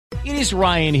It is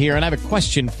Ryan here, and I have a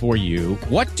question for you.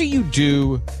 What do you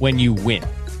do when you win?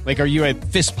 Like, are you a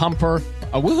fist pumper,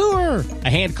 a woohooer, a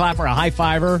hand clapper, a high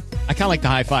fiver? I kind of like the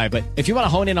high five, but if you want to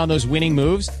hone in on those winning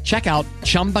moves, check out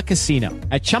Chumba Casino.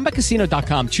 At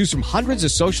ChumbaCasino.com, choose from hundreds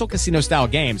of social casino-style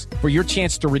games for your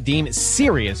chance to redeem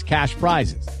serious cash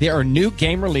prizes. There are new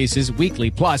game releases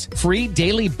weekly, plus free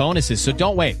daily bonuses, so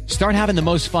don't wait. Start having the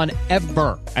most fun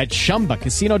ever at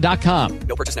ChumbaCasino.com.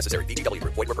 No purchase necessary. VGW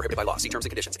Group. Void where prohibited by law. See terms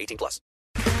and conditions. 18+.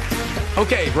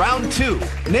 Okay, round two.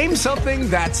 Name something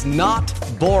that's not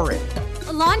boring.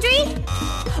 A laundry?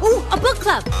 Ooh, a book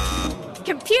club.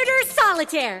 Computer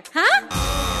solitaire, huh?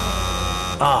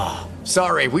 Ah,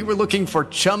 sorry, we were looking for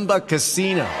Chumba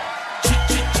Casino.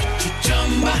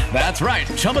 That's right,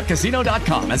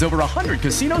 ChumbaCasino.com has over 100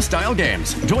 casino-style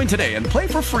games. Join today and play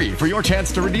for free for your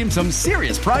chance to redeem some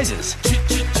serious prizes.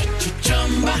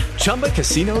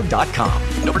 ChumbaCasino.com.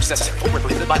 No purchase necessary. Void where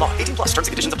prohibited by law. 18+. Terms and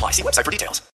conditions apply. See website for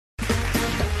details.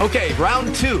 Okay,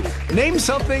 round two. Name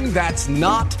something that's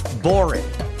not boring.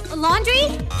 A laundry?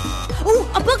 Ooh,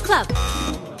 a book club.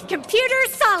 Computer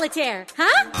solitaire,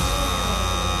 huh?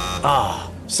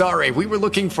 Ah, sorry, we were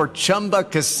looking for Chumba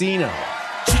Casino.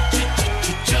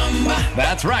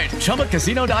 That's right,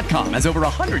 ChumbaCasino.com has over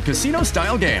 100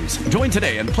 casino-style games. Join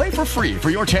today and play for free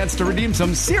for your chance to redeem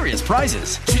some serious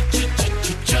prizes.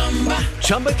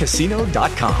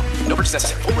 ChumbaCasino.com. No purchase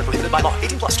necessary. Void where prohibited by law.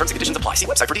 18+. Terms and conditions apply. See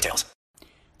website for details.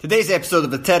 Today's episode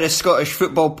of the Terrace Scottish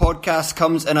Football Podcast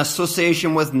comes in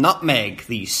association with Nutmeg,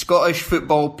 the Scottish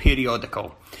football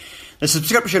periodical. The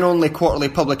subscription-only quarterly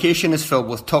publication is filled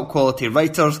with top-quality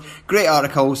writers, great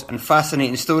articles and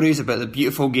fascinating stories about the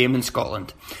beautiful game in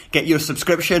Scotland. Get your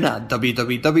subscription at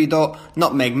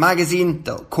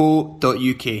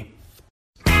www.nutmegmagazine.co.uk.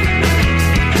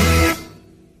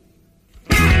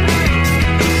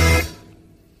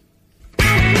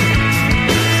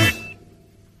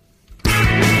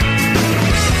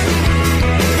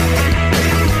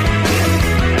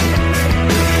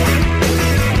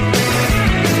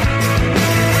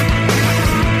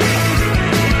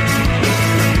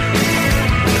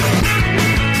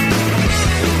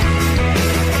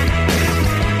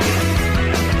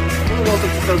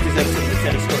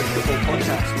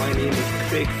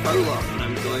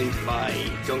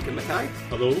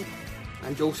 Hello.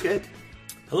 And Joel Sked.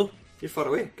 Hello. You're far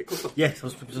away. Get closer. Yes, I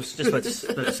was just about to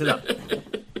say that.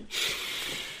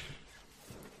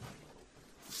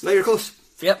 Now you're close.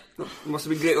 Yep. It must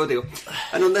have been great audio.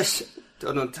 And on this,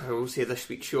 I will say this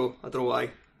week's show, I don't know why,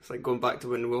 it's like going back to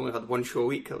when we only had one show a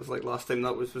week. That was like last time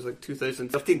that was like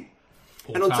 2013.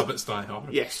 Old habits die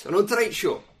hard. Yes, and on tonight's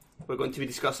show, we're going to be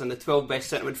discussing the 12 best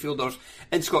centre midfielders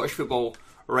in Scottish football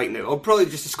right now. Or probably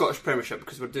just the Scottish Premiership,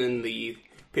 because we're doing the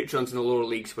patrons in the lower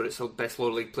leagues where it's the best lower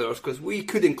league players, because we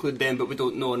could include them but we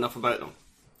don't know enough about them,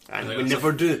 and we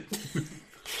never do. A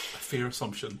fair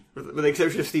assumption, with the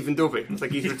exception of Stephen Dovey. I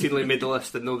think he's routinely made the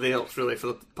list and nobody else really for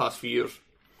the past few years.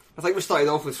 I think we started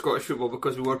off with Scottish football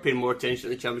because we were paying more attention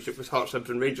to the Championship because Hearts, Hibs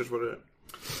and Rangers were in it.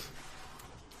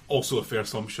 Also a fair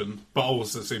assumption, but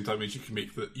always at the same time as you could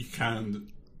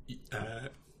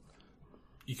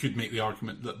make the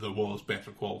argument that there was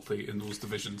better quality in those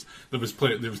divisions. There was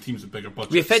teams with bigger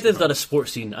budgets. We effectively done a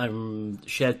sports scene and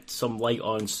shed some light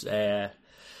on the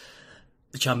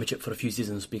Championship for a few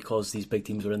seasons because these big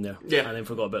teams were in there, and then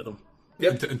forgot about them.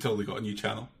 Yep. Until they got a new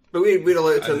channel. But we're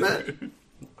allowed to admit.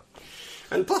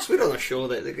 And plus we're on a show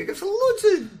that gives loads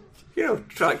of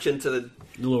traction to the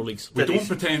lower leagues. We don't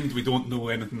pretend we don't know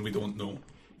anything we don't know.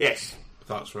 Yes.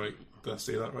 That's right. Did I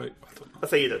say that right? I don't know. I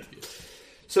think you did. Yeah.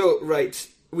 So, right,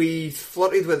 we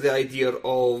flirted with the idea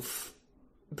of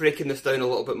breaking this down a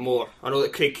little bit more. I know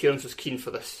that Craig Cairns was keen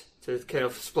for this, to kind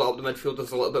of split up the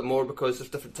midfielders a little bit more because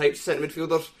there's different types of centre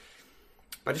midfielders.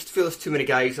 I just feel there's too many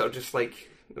guys that are just like...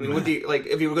 I mean, what do you, like,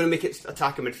 if you were going to make it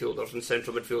attacking midfielders and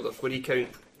central midfielders, what do you count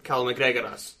Callum McGregor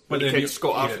as? What do you count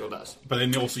Scott Arfield as? But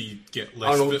then also you get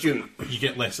less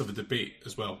of a debate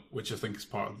as well, which I think is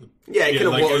part of the... Yeah, it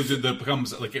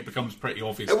it becomes pretty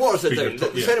obvious. It waters it down.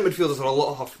 The centre midfielders are a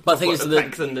lot of but I think it's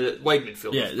pick than the wide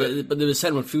midfielders. Yeah, but the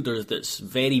centre midfielders that's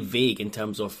very vague in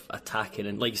terms of attacking,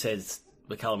 and like you said,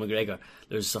 with Callum McGregor,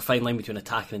 there's a fine line between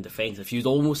attacking and defence. If you'd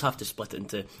almost have to split it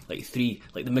into like three,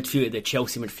 like the midfield, the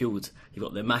Chelsea midfield, you've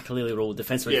got the Makelele role,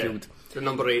 defensive midfield, the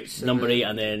number 8,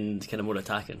 and then kind of more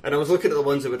attacking. And I was looking at the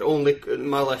ones that would only, in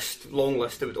my long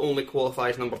list, it would only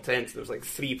qualify as number 10. So there was like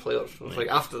 3 players. I was like,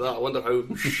 after that, I wonder how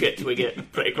shit we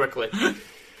get pretty quickly.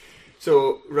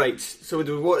 So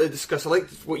do we want to discuss? I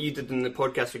liked what you did in the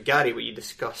podcast with Gary, where you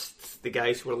discussed the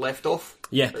guys who were left off.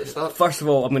 Yeah. At the start. First of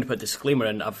all, I'm going to put a disclaimer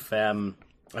in. I've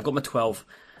got my 12,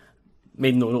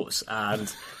 made no notes,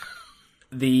 and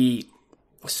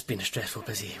It's been a stressful,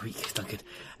 busy week, Duncan.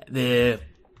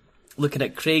 Looking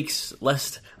at Craig's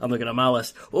list, I'm looking at my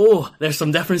list. Oh, there's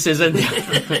some differences in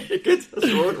there. Good.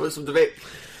 That's what. With some debate.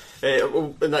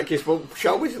 Well, in that case,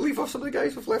 shall we leave off some of the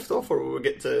guys we've left off, or will we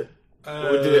get to?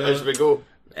 We'll do it as we go.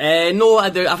 No, I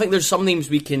think there's some names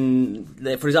we can.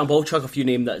 For example, I'll chuck a few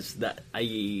names that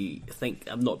I think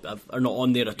are not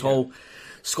on there at all.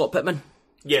 Scott Pittman.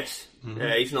 Yes,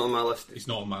 he's not on my list. He's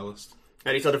not on my list.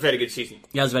 And he's had a very good season.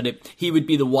 He would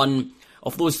be the one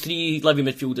of those three living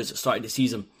midfielders that started the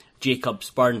season: Jacobs,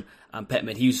 Byrne, and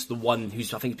Pittman. He's the one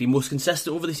who's, I think, been most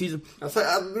consistent over the season. I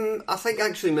think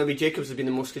actually maybe Jacobs has been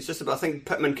the most consistent, but I think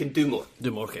Pittman can do more.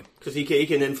 Okay. Because he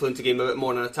can influence the game a bit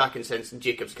more in an attacking sense than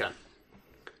Jacobs can.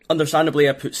 Understandably,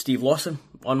 I put Steve Lawson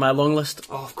on my long list.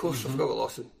 Oh, of course, I forgot about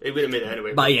Lawson. He would have made it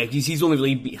anyway. But yeah, he's only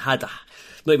really had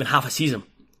not even half a season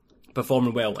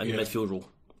performing well in the midfield role.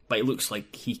 But it looks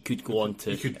like he could go on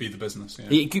to... He could be the business,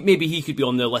 yeah. Maybe he could be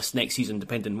on the list next season,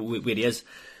 depending where he is.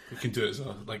 We can do it as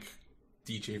a,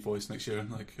 DJ voice next year.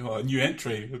 A new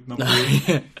entry.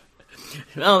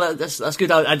 Well, that's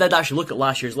good. I did actually look at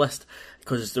last year's list,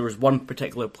 because there was one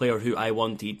particular player who I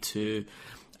wanted to...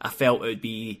 I felt it would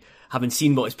be... Having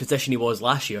seen what his position he was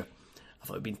last year, I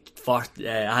thought it would be far...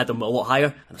 I had him a lot higher,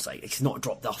 and I was like, he's not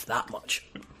dropped off that much.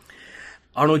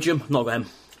 Arnold Jim, not got him.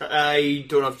 I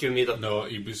don't have Jim either. No,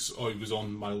 he was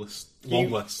on my list,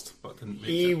 list, but didn't make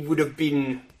it. He would have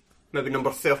been maybe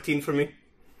number 13 for me.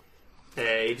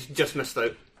 He's just missed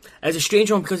out. It's a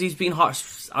strange one because he's been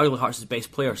arguably Hearts'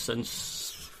 best player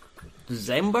since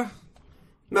December.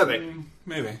 Maybe.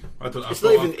 I don't.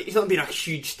 He's not been a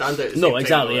huge standout. At the No, same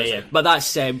exactly. time, Yeah. But that's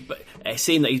saying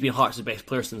that he's been Hearts' best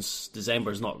player since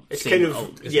December is not. It's saying, kind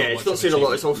of it's not saying a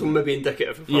lot. It's also maybe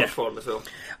indicative of Hearts' form as well.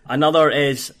 Another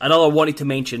wanted to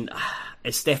mention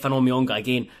is Stefan Omiyonga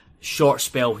again. Short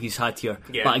spell he's had here,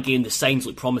 but again the signs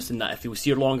look promising that if he was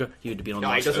here longer, he would have been on the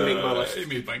list. He doesn't make my list. He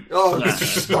made mine. Oh,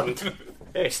 he's stunned.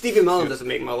 Stevie Malin doesn't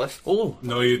make my list. Oh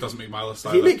no, he doesn't make my list.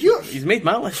 Did he make yours? He's made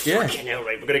my list. Yeah. Fucking hell,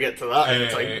 right? We're gonna get to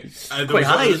that. Quite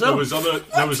high as well.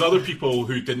 There was other people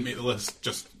who didn't make the list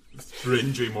just through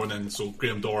injury more than so.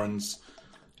 Graham Dorrans.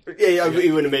 Yeah,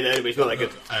 he wouldn't have made it anyway. He's not that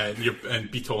good.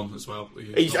 And Beaton as well.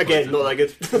 He's not that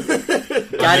good.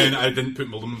 And then I didn't put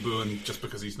Malumbu in just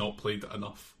because he's not played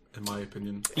enough, in my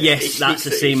opinion. Yes, that's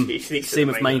the same. Same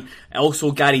with mine.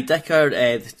 Also, Gary Dicker,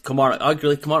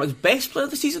 arguably Kilmarnock's best player of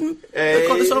the season.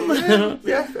 No,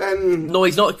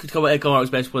 he's not Kilmarnock's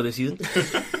best player of the season.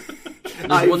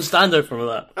 There's one standard for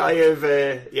that. I have.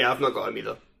 I've not got him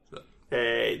either.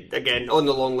 Again, on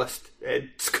the long list.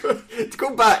 To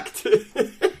go back to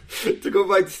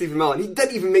Stephen Malin, he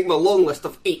didn't even make my long list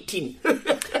of 18.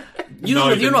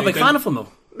 You're not a big fan of him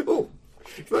though. No,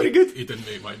 he's very good. He didn't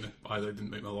make mine either. He didn't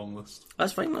make my long list.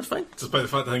 That's fine. Despite the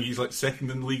fact that I think he's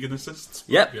second in the league in assists.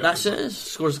 Yep, that's it.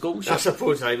 Scores goals. I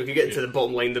suppose we could get to the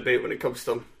bottom line debate when it comes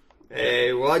to him.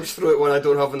 Well, I just throw out one I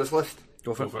don't have on this list.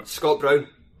 Go for it. Scott Brown.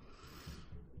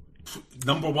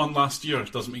 Number one last year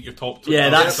doesn't make your top two. Yeah,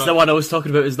 that's the one I was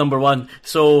talking about. Is number one.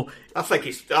 So I think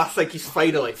he's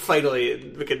finally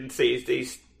we can say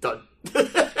he's done.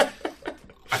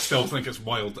 I still think it's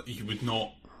wild that he would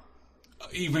not,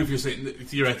 even if you're saying that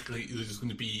theoretically there's going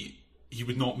to be, he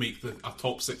would not make a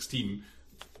top 6 team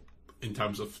in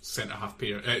terms of centre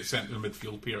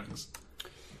midfield pairings.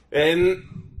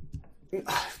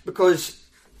 Because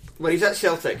when he's at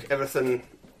Celtic, everything.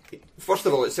 First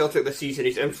of all, at Celtic this season,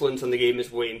 his influence on the game has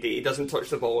waned. He doesn't touch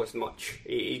the ball as much.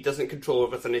 He doesn't control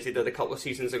everything as he did a couple of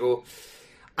seasons ago.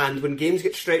 And when games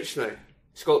get stretched now,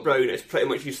 Scott Brown is pretty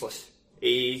much useless.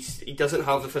 He doesn't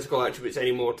have the physical attributes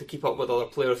anymore to keep up with other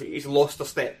players. He's lost a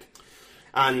step.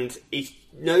 And he's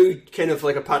now kind of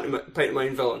like a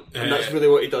pantomime villain. And that's really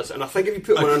what he does. And I think if you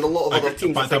put him on a lot of other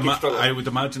teams, I think he'd struggle. I would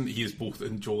imagine that he is both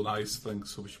in Joe and I's thing,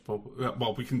 so we should probably...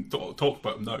 Well, we can talk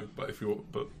about him now, but if you want...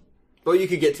 Well, you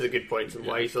could get to the good points and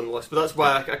why he's on the list, but that's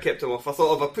why I kept him off. I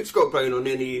thought if I put Scott Brown on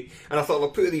any... And I thought if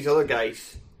I put these other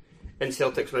guys in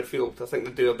Celtic's midfield, I think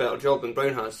they'd do a better job than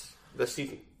Brown has this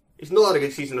season. He's not had a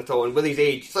good season at all, and with his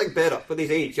age, it's like Berra. With his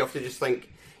age, you have to just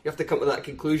think... You have to come to that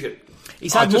conclusion.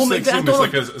 He's had moments...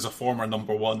 as a former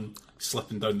number one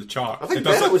slipping down the chart. I think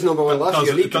Berra was number one last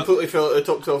year. He completely fell out of the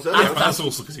top 12. That's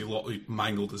also because he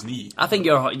mangled his knee. I think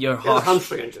you're harsh.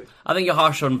 Hamstring injury. I think you're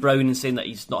harsh on Brown in saying that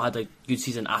he's not had a good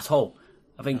season at all.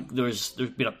 I think there's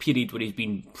been a period where he's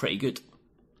been pretty good.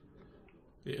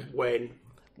 Yeah.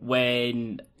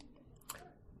 When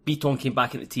Beaton came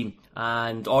back in the team,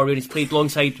 and already he's played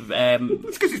alongside.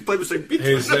 It's because he's played beside Beaton.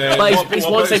 His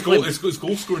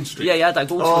goal scoring streak. Yeah, that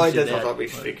goal scoring streak. Oh, I did have that big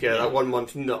streak. Yeah, that 1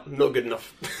 month, not good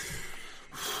enough.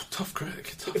 Tough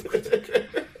critic.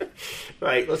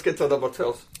 Right, let's get to number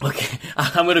 12. Okay,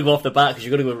 I'm going to go off the bat because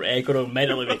you're going to go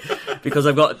mentally with me. Because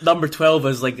I've got number 12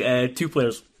 as like 2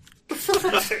 players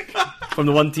from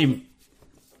the one team.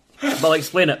 But I'll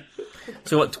explain it.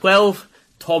 So what, 12,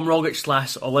 Tom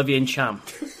Rogic / Olivier Ncham.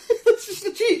 That's just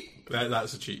a cheat.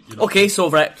 That's a cheat. Okay, so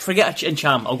right, forget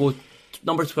Ncham. I'll go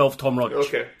number 12, Tom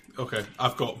Rogic. Okay.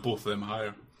 I've got both of them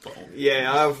higher.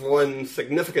 Yeah, I have one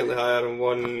significantly higher and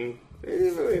one...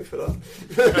 wait for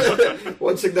that.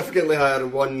 One significantly higher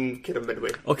and one kind of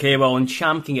midway. Okay, well,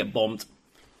 Ncham can get bombed.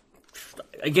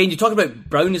 Again, you talk about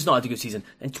Brown has not had a good season.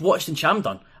 And what's Ncham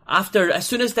done? As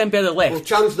soon as Dembele left... Well,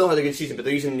 Cham's not had a good season, but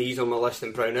the reason he's on my list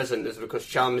and Brown isn't is because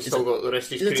Cham's still got the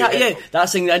rest of his career. Yeah,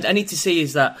 that's the thing I need to say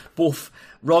is that both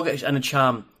Rogic and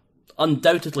Ncham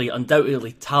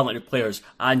undoubtedly talented players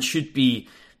and should be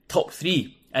top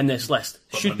 3 in this list.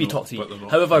 Top 3.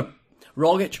 However,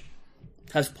 Rogic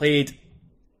has played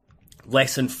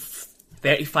less than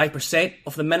 35%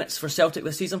 of the minutes for Celtic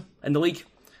this season in the league,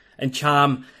 and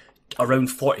Cham around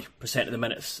 40% of the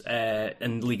minutes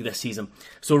in the league this season.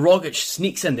 So Rogic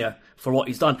sneaks in there for what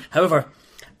he's done. However,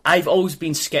 I've always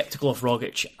been sceptical of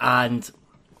Rogic, and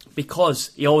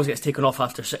because he always gets taken off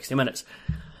after 60 minutes,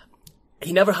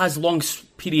 he never has long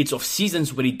periods of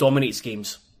seasons where he dominates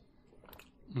games.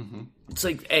 Mm-hmm. It's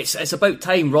like it's about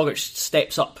time Rogic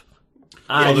steps up.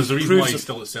 Well, there's a reason why he's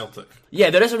still at Celtic. Yeah,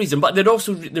 there is a reason, but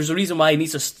there's a reason why he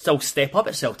needs to still step up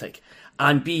at Celtic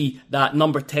and be that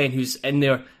number 10 who's in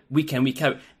there week in, week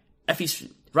out. If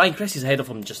Ryan Christie's ahead of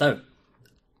him just now.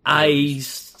 I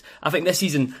think this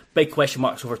season, big question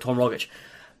marks over Tom Rogic.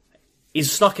 He's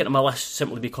snuck into my list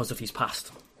simply because of his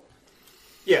past.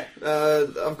 Yeah,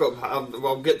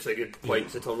 I'll get to the good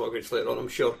points of Tom Rogic later on, I'm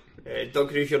sure.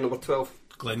 Doug, who's your number 12?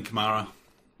 Glenn Kamara.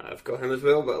 I've got him as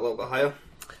well, but a little bit higher.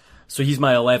 So he's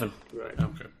my 11. Right.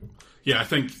 Okay. Yeah, I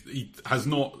think he has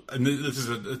not, and this is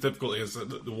a difficulty, is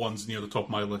that the ones near the top of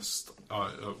my list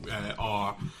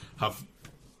have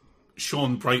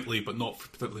shone brightly, but not for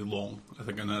particularly long. I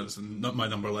think, and my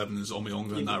number 11 is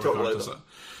Omiyonga in that regard.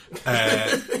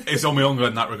 Is Omiyonga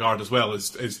in that regard as well?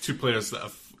 Is 2 players that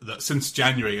since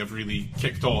January have really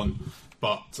kicked on.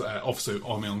 But obviously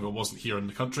Omiyonga wasn't here in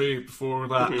the country before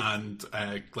that, and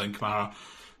Glenn Kamara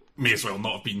may as well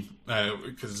not have been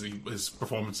because his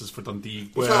performances for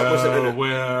Dundee were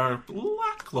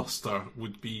lacklustre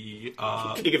would be.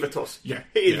 Can you give a toss? Yeah,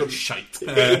 shite.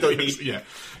 Yeah.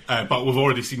 But we've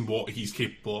already seen what he's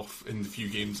capable of in the few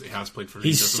games that he has played for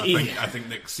Rangers. I think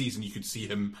next season you could see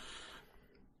him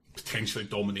potentially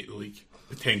dominate the league.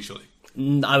 Potentially.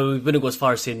 I wouldn't go as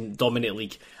far as saying dominate the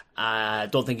league. I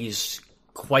don't think he's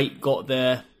quite got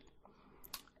the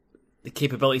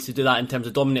capabilities to do that in terms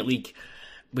of dominant league.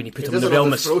 When you put him in the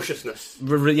realm of ferociousness,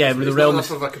 with the realm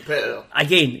of a competitor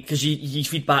again, because you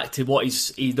feed back to what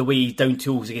the way he down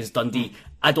tools against Dundee.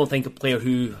 I don't think a player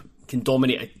who's going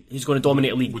to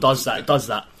dominate a league does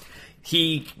that.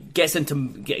 He gets into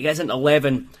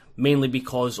 11 mainly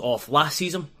because of last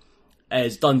season.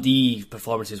 His Dundee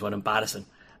performances were embarrassing,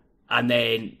 and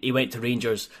then he went to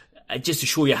Rangers. Just to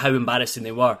show you how embarrassing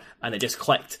they were, and it just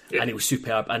clicked, and it was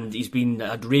superb. And he's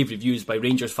had rave reviews by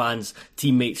Rangers fans,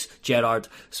 teammates, Gerrard.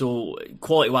 So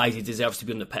quality-wise, he deserves to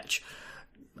be on the pitch.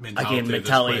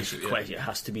 Mentality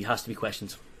has to be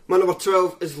questioned. My number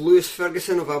 12 is Lewis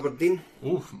Ferguson of Aberdeen.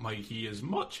 Oh, he is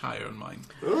much higher than mine.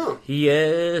 Oh. He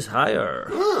is higher.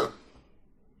 Oh.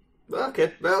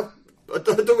 Okay, well, I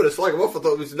don't want to slag him off. I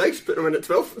thought it was nice putting him in at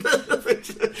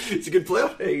 12. He's a good player.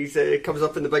 He comes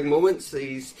up in the big moments.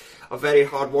 He's a very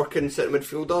hard-working centre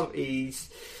midfielder.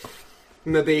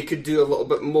 Maybe he could do a little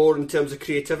bit more in terms of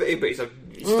creativity, but he's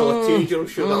still a teenager. I'm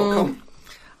sure that'll come.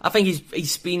 I think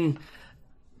he's been...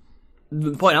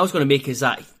 The point I was going to make is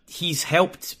that he's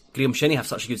helped Graham Shinnie have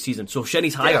such a good season. So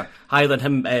Shinnie's higher than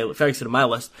him, Ferguson on my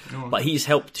list, but he's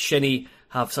helped Shinnie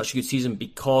have such a good season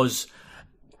because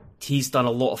he's done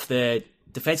a lot of the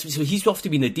defensive. So he's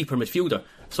often been the deeper midfielder.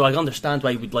 So I understand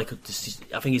why he would like to see.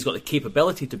 I think he's got the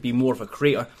capability to be more of a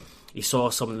creator. He saw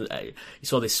this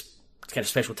kind of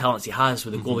special talents he has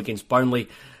with the goal against Burnley.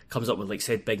 Comes up with, like I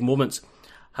said, big moments.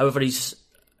 However, he's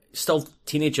still a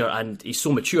teenager and he's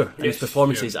so mature in his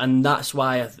performances, and that's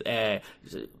why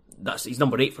he's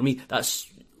number 8 for me.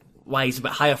 That's why he's a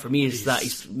bit higher for me, is that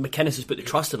McInnes has put the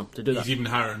trust in him to do that. He's even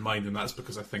higher in mine, and that's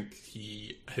because I think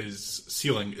his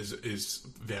ceiling is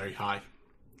very high,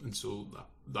 and so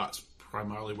that's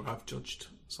primarily where I've judged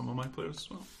some of my players as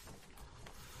well.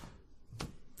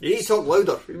 You need to talk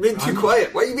louder. You're being too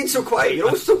quiet. Why are you being so quiet? You're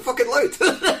always so fucking loud.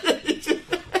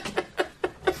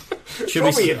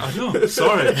 I know.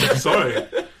 Sorry.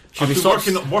 I've we been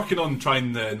swap? working on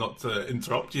trying not to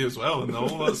interrupt you as well and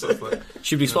all that sort of thing.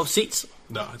 Should we swap seats?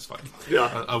 No, it's fine.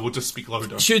 Yeah. I will just speak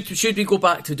louder. Should we go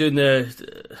back to doing the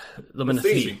in the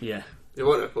Three? 3? Yeah. You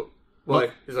want to?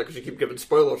 Why? Is that because you keep giving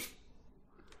spoilers?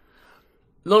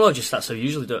 No, just that's how you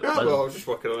usually do it. Yeah, well, I was just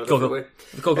working on a Go, different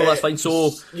go. way. That's fine.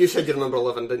 So, You said you're number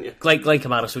 11, didn't you? Glenn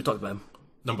Kamara, so we talked about him.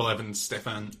 Number 11,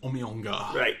 Stefan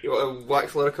Omiyonga. Right, you want to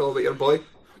wax lyrical about your boy?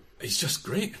 He's just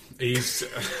great. He's...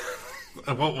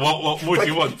 what more do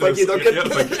you want? Thank you, Duncan.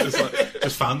 It's like,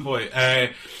 just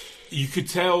fanboy. You could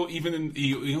tell, even in...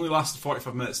 He only lasted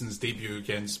 45 minutes in his debut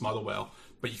against Motherwell,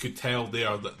 but you could tell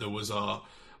there that there was a...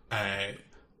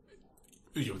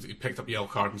 he picked up the yellow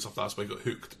card and stuff. That's why he got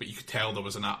hooked. But you could tell there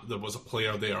was a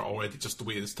player there already. Just the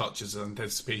way his touches, his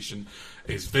anticipation,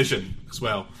 his vision as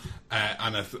well.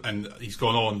 And he's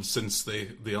gone on since the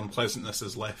unpleasantness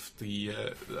has left the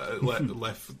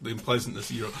left the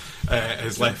unpleasantness era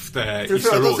has left. I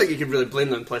Easter don't Road. think you can really blame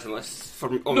the unpleasantness for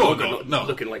No, not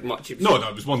looking like much. No,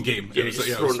 it was one game. Yeah, It was, just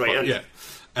it thrown was- right in. Yeah.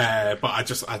 But I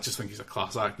just think he's a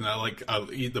class act, and I like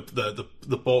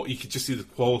the ball. You could just see the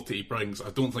quality he brings. I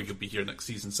don't think he'll be here next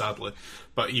season, sadly.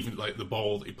 But even like the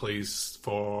ball that he plays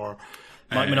for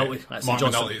Mark Minotti at St.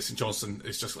 Johnstone. Minotti at St. Johnstone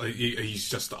is just like, he's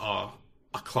just a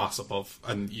class above.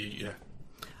 And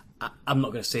I'm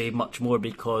not going to say much more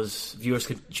because viewers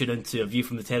can tune into A View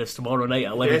from the Terrace tomorrow night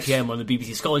at 11 Yes. PM on the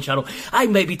BBC Scotland channel. I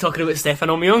might be talking about Stefan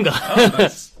Omiyonga. Oh,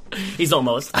 nice. He's not on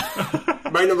my list.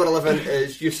 My number 11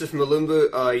 is Yusuf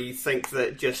Malumbu. I think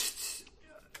that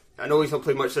I know he's not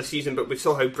played much this season, but we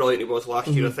saw how brilliant he was last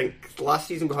year. I think last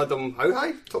season we had him how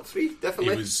high? Top 3,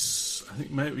 definitely. He was, I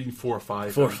think, it might have been 4 or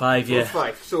 5. 4 or 5, yeah. 4 or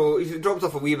 5. So he's dropped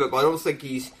off a wee bit, but I don't think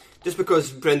he's... Just because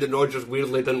Brendan Rodgers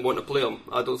weirdly didn't want to play him,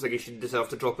 I don't think he should deserve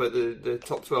to drop out the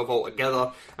top 12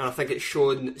 altogether. And I think it's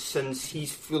shown since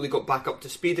he's fully got back up to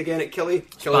speed again at Killie.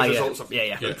 Killie's results have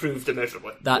improved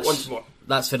immeasurably. Once more.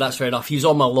 That's fair enough. He was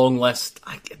on my long list.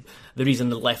 The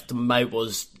reason I left him out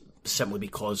was simply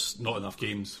because... Not enough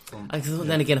games.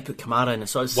 Then again, I put Kamara in.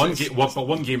 So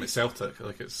one game at Celtic.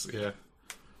 Like it's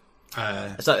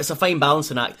it's a fine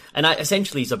balancing act, and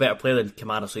essentially he's a better player than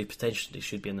Kamara, so he potentially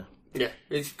should be in there. Yeah,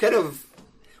 it's kind of,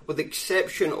 with the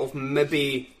exception of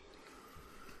maybe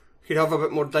he'd have a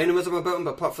bit more dynamism about him,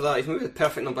 but apart from that, he's maybe the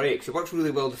perfect number 8 because he works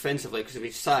really well defensively because of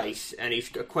his size, and he's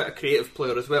quite a creative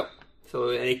player as well.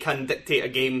 And he can dictate a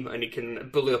game, and he can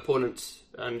bully opponents,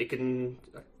 and he can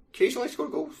occasionally score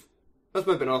goals. That's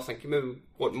maybe another thing. You maybe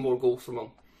want more goals from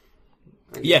him.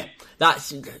 Yeah, I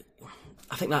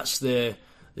think that's the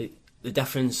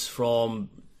difference from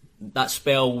that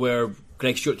spell where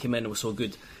Greg Stewart came in and was so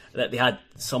good that they had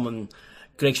someone.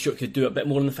 Greg Stewart could do a bit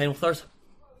more in the final third.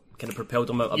 Kind of propelled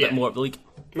him out a bit more up the league.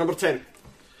 Number 10.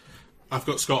 I've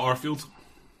got Scott Arfield.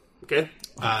 Okay.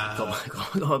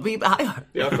 Got a wee bit higher.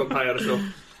 Yeah, I've got higher as well.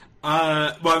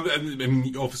 Well, I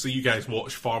mean, obviously you guys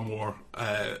watch far more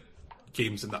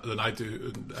games than I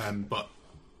do, but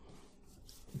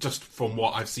just from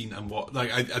what I've seen and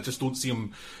I just don't see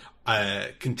him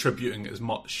contributing as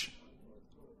much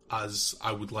as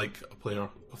I would like a player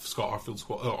of Scott Arfield's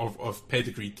of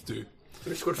pedigree to do.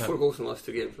 He scored 4 goals in the last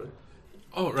 2 games, right?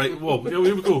 Oh right, well here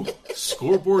we go.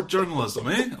 Scoreboard journalism,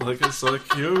 eh? Like it's like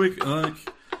here we like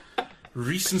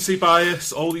recency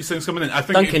bias, all these things coming in. I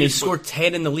think Duncan, he scored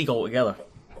 10 in the league altogether.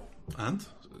 And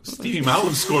Stevie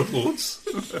Malin scored loads.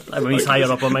 I mean, he's higher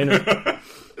up on mine.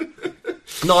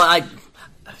 No, I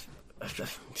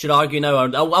should argue now.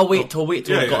 I'll wait till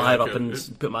I've got higher up and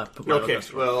put my Okay,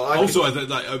 well, also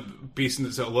basing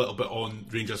it a little bit on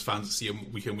Rangers fans that see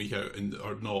him week in week out and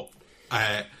are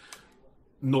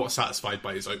not satisfied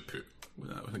by his output.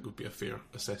 I think would be a fair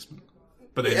assessment.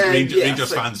 But then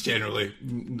Rangers fans generally,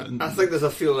 I think there's a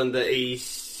feeling that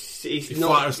he's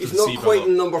not see quite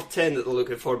number 10 that they're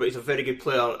looking for, but he's a very good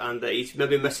player, and that he's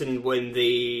maybe missing when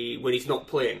he's not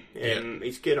playing.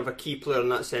 He's kind of a key player in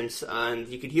that sense, and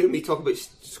you can hear me talk about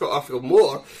Scott Arfield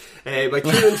more by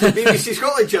tuning into the BBC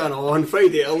Scotland channel on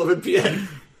Friday at 11 PM.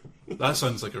 That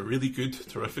sounds like a really good,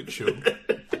 terrific show.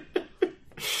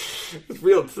 It's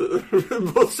weird.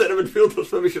 Both centre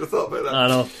midfielders maybe should have thought about that. I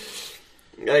know.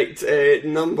 Right,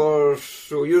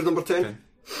 so yours number 10? Okay.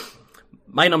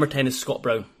 My number 10 is Scott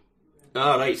Brown.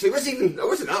 Right, so it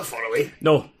wasn't that far away.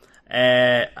 No.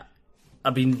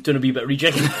 I've been doing a wee bit of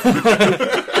rejigging.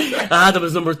 I had him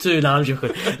as number 2. Nah, I'm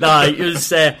joking. Nah,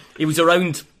 he was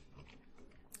around,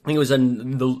 I think it was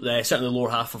in certainly the lower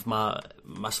half of my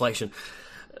selection.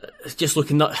 Just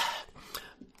looking at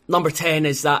number 10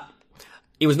 is that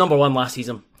he was number 1 last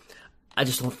season.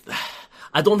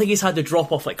 I don't think he's had the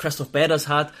drop off like Christoph Berra's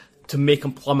had to make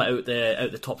him plummet out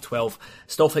the top 12.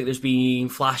 Still think there's been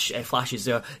flashes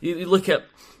there. You look at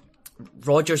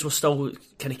Rodgers was still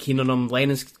kind of keen on him.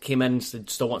 Lennon came in and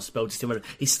still wants to build his team.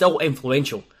 He's still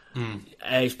influential.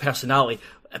 His personality,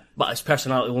 but his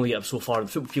personality only gets him so far in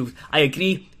the football field. I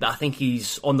agree that I think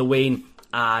he's on the wane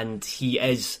and he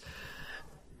is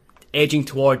edging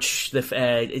towards the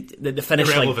finish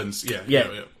line. Irrelevance,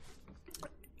 yeah.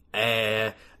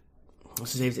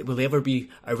 What's his name? Will he ever be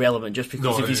irrelevant just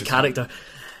because of his character?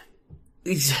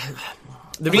 His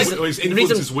influence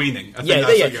is waning. I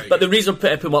think But the reason I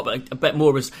put him up a bit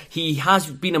more was he has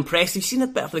been impressive. You've seen a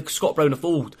bit of the Scott Brown of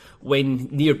old when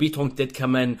Nir Bitong did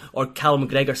come in, or Callum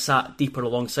McGregor sat deeper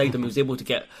alongside him. He was able to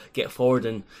get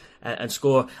forward and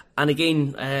score. And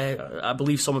again, I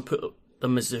believe someone put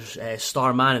them as the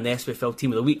star man in the SPFL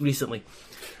Team of the Week recently.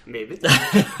 Maybe.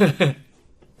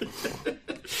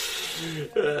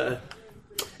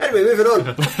 Anyway, moving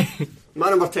on.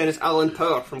 Man number 10 is Alan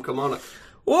Power from Kilmarnock.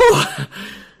 Oh,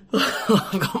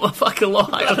 I've got my fucking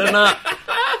lot higher than that.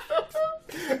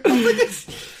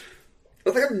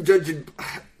 I think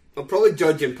I'm probably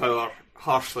judging Power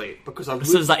harshly because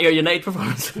This is that Ayr United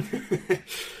performance.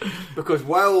 Because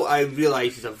while I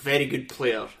realise he's a very good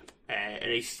player and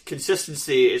his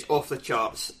consistency is off the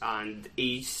charts, and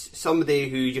he's somebody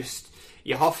who just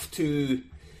you have to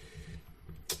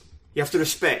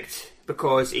respect,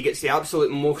 because he gets the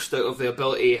absolute most out of the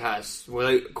ability he has,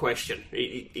 without question.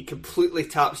 He completely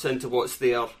taps into what's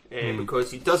there,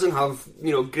 because he doesn't have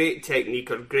great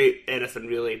technique or great anything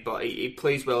really, but he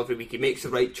plays well every week. He makes the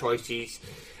right choices.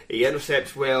 He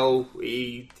intercepts well.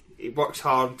 He works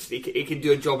hard. He can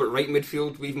do a job at right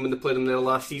midfield, even when they played him there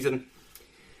last season.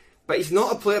 But he's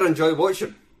not a player I enjoy watching.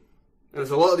 And there's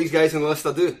a lot of these guys on the list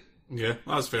I do. Yeah,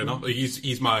 that's fair enough.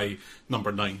 He's my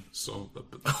number 9. So.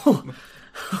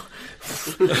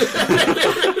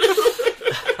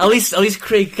 At least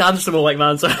Craig Constable like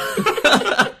man, sir.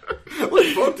 Look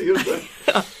forward to yours then.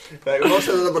 Right, we've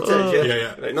also the number 10,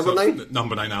 yeah. Right, number 9?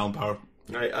 Number 9, Alan Power.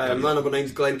 Right, my number 9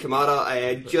 is Glenn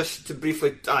Kamara. Just to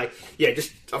briefly, I've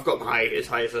got my as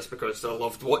high as this because I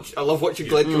love watching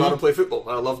Glenn Kamara play football.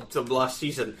 I loved him last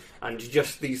season, and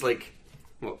just these 7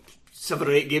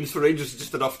 or 8 games for Rangers is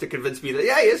just enough to convince me that he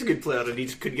is a good player, and he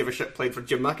just couldn't give a shit playing for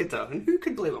Jim McIntyre, and who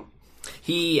could blame him?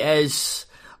 He is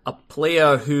a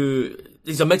player who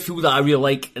he's a midfielder I really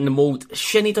like in the mould.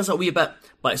 Shinnie does it a wee bit,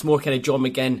 but it's more kind of John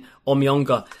McGinn,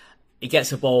 Omyonga. He gets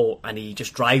the ball and he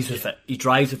just drives with it. He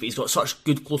drives with it. He's got such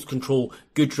good close control,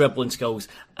 good dribbling skills,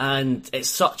 and it's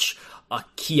such a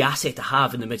key asset to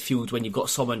have in the midfield when you've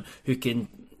got someone who can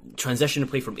transition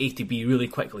and play from A to B really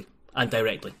quickly and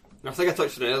directly. I think I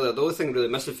touched on it earlier. The only thing really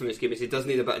missing from this game is he does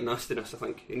need a bit of nastiness. I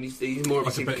think he's more of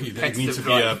a competitive he needs to be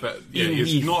guy. a bit. Yeah,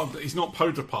 he's not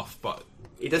powder puff, but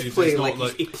he does play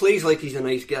he plays like he's a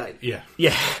nice guy. Yeah,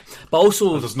 but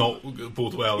also that does not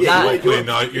bode well. Yeah, if you're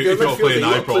not playing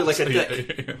Ibrox. Like a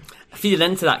dick. Feeding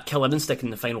into that killer instinct in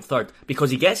the final third,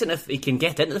 because he can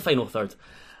get into the final third,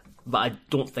 but I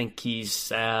don't think he just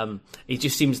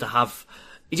seems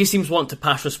wanting to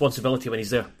pass responsibility when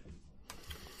he's there.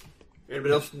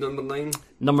 Anybody else? Number 9?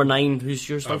 Number 9, who's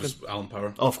yours? Alan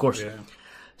Power. Oh, of course. Yeah.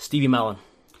 Stevie Mallon.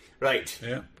 Right.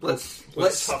 Yeah. Let's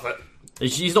have it.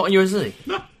 He's not on yours, is he?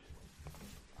 No.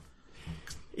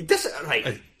 He does it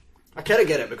right. I kind of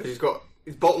get it because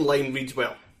his bottom line reads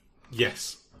well.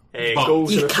 Yes.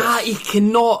 Goals. He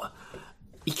cannot.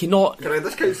 Can I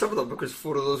discount some of them because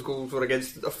 4 of those goals were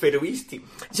against a Faroese team?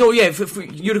 So yeah, for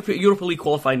Europa League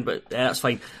qualifying, but that's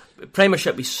fine.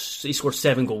 Premiership, he scored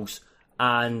 7 goals.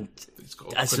 And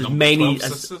as many,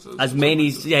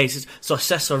 so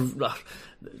assists are,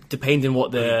 depending on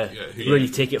what where you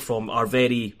take it from, are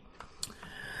very.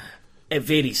 It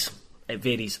varies.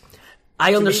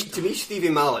 I understand. To me, Stevie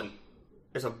Mallon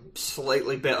is a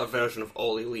slightly better version of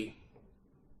Ollie Lee.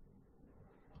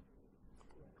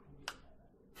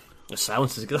 The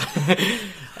silence is good.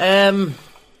 And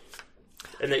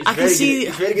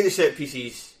he's very good at set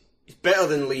pieces. He's better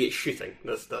than Lee at shooting.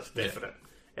 That's definite.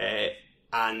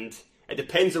 And it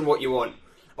depends on what you want.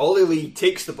 Ollie Lee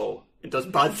takes the ball and does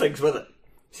bad things with it.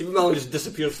 Stevie Mallon just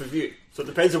disappears from view. So it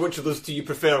depends on which of those two you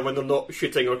prefer when they're not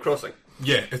shooting or crossing.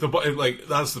 Yeah, that's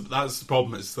the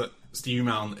problem, is that Stevie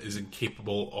Mallon is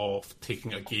incapable of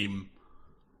taking a game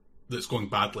that's going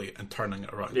badly and turning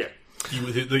it around. Yeah, he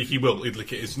will.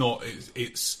 It's not.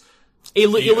 It's. He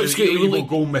looks good. He will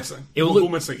go missing. He will go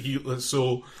missing.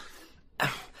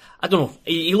 I don't know.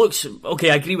 He looks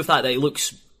okay. I agree with that he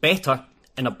looks better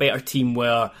in a better team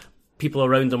where people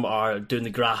around him are doing the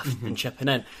graft and chipping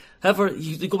in. However,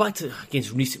 you go back to,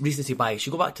 against recency bias,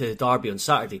 you go back to Derby on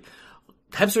Saturday,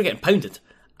 Hibs were getting pounded,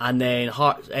 and then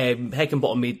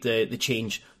Heckingbottom made the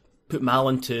change, put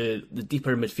Mallon to the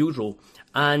deeper midfield role,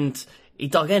 and he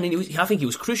dug in, and I think he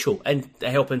was crucial in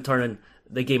helping turning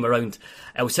the game around.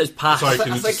 It was his pass. Sorry,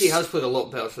 I think he has played a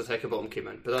lot better since Heckerbottom came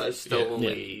in, but that is still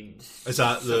only Is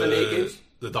that 7-8 games?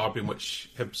 the derby in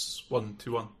which Hibs won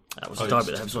 2-1? That was the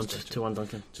derby that Hibs won 2-1,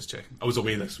 Duncan. Just checking. I was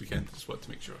away this weekend. Just wanted to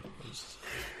make sure.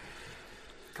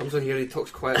 Comes on here, he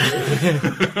talks quietly.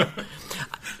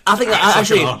 I think that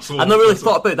actually, I've not really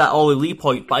thought about that Ollie Lee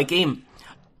point, but again,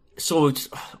 so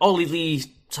Ollie Lee's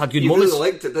had good You moments.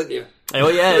 really liked it, didn't you? Oh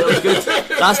yeah, it was good.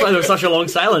 That's why there was such a long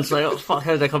silence. Right? Oh, fuck,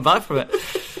 how did I come back from it?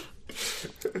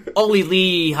 Ollie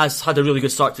Lee has had a really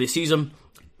good start to the season.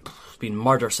 It's been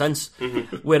murder since.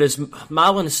 Whereas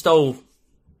Malin has still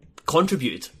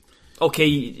contributed.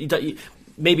 Okay,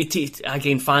 maybe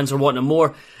again fans are wanting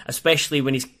more, especially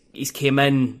when he's came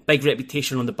in, big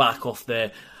reputation on the back of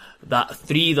that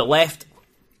 3 that left.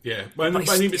 Yeah, but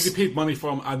they paid money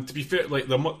for him, and to be fair, like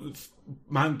both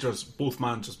managers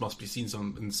must be seen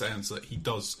some in the sense that he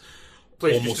does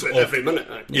Plays almost just every minute.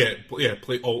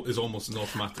 is almost an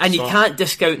automatic. And you start. can't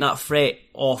discount that threat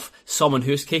of someone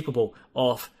who's capable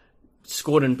of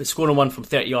scoring one from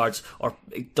 30 yards or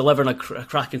delivering a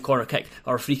cracking corner kick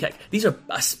or a free kick. These are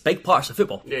big parts of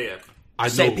football. Yeah.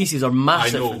 Set pieces are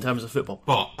massive in terms of football.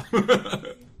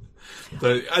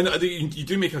 But you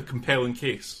do make a compelling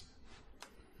case.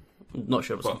 I'm not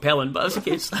sure it was compelling, but that's the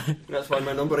case. That's why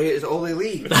my number 8 is Ollie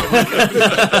Lee.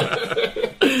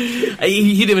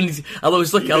 He didn't even. I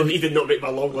was looking. He did not make my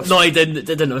long list. No, he didn't.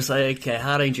 It was like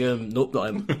Harry Jim. Nope, not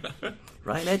him.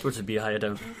 Ryan Edwards would be higher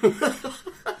down.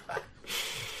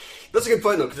 That's a good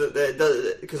point though,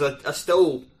 because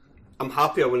I'm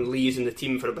happier when Lee's in the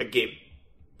team for a big game.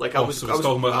 Like I was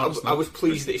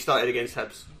pleased that he started against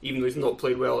Hibs, even though he's not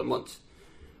played well in months,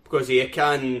 because he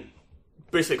can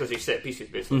basically because he's set pieces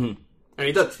basically, and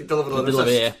he delivered an assist.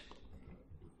 Yeah.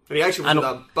 And he actually wasn't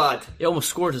that bad. He almost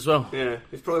scored as well. Yeah,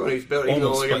 it's probably one of his better. Even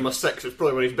though I gave him a 6, it's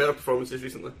probably one of his better performances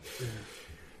recently.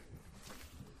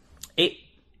 8.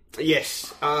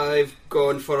 Yes, I've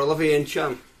gone for Olivier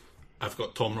Ntcham. I've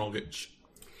got Tom Rogic.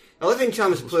 Olivier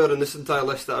Ntcham is the player in this entire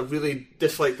list that I really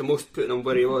disliked the most, putting him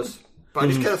where he was. But I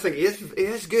just kind of think he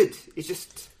is good. He's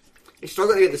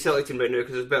struggling to get in the Celtic team right now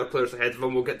because there's better players ahead of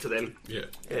him. We'll get to them. Yeah,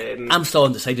 I'm still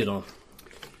undecided on him.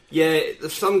 Yeah,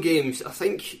 there's some games I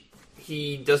think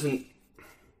he doesn't.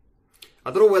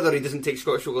 I don't know whether he doesn't take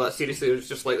Scottish football that seriously or it's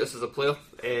just like this as a player.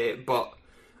 But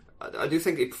I do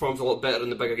think he performs a lot better in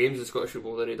the bigger games in Scottish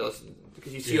football than he does,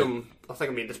 because you see him. I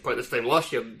think I made this point this time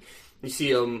last year. You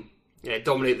see him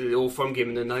dominate the Old Firm game,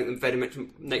 and then I think the very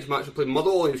next match we played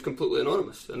Motherwell, and he was completely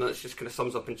anonymous, and that just kind of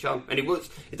sums up Ntcham. And he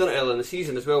done it earlier in the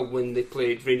season as well when they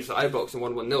played Rangers at Ibrox and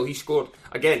won 1-0. He scored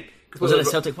again. Was it at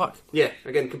Celtic Park? Yeah,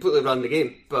 again, completely ran the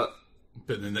game, but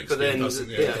the next game doesn't.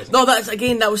 No,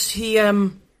 that was he.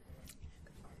 I'm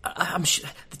sure,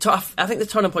 I think the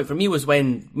turning point for me was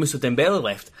when Moussa Dembele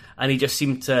left, and he just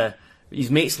seemed to. His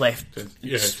mates left.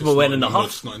 Yeah, went in the half.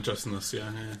 Just not interested in this.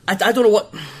 Yeah. I don't know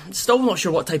what. Still not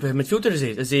sure what type of midfielder is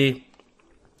he. Is he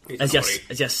a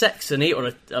 6, an 8, or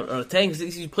a 10? Because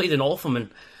he's played in all of them, and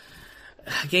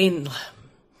again,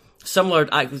 similar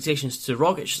accusations to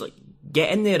Rogic. Just like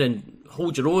get in there and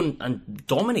hold your own and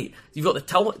dominate. You've got the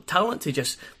talent to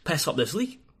just piss up this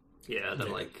league. Yeah,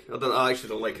 I actually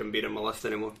don't like him being on my list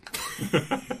anymore.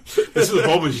 This is the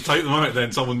problem: is you type them out,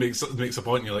 then someone makes a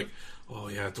point, and you're like, "Oh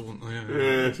yeah, I don't."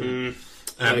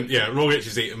 Rogic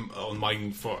is 8 on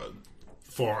mine for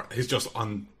his just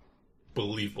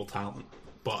unbelievable talent.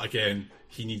 But again,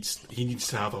 he needs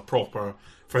to have a proper.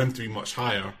 For him to be much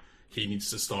higher, he needs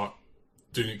to start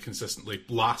doing it consistently,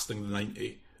 lasting the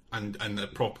 90. And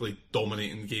properly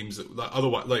dominating games that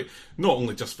otherwise, like, not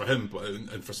only just for him but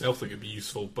and for Celtic it'd be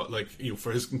useful, but like, you know,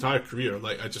 for his entire career,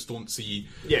 like, I just don't see.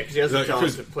 Yeah, because he has a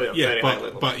chance to play at very high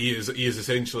level. But he is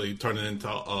essentially turning into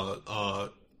a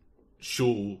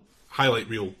show highlight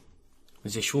reel.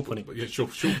 Is he show pony? Yeah, show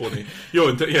pony.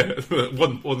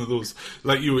 One of those.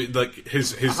 Like, you like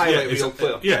his highlight reel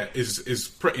player. Yeah, is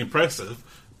pretty impressive,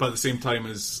 but at the same time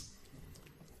is.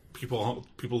 People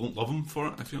don't love him for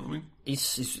it, if you know what I mean.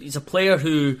 He's a player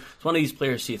who... It's one of these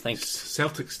players who you think...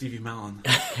 Celtic Stevie Malin.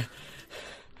 I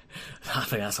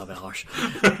think that's a bit harsh.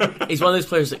 He's one of those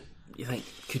players that you think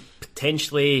could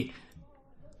potentially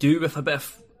do with a bit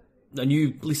of a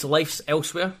new lease of life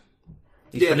elsewhere.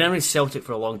 He's been in Celtic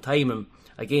for a long time, and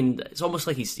again, it's almost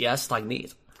like he's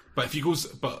stagnated. But if he goes...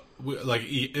 But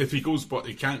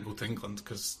he can't go to England,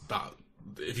 because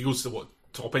if he goes to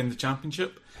top end of the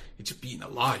Championship... He's just beaten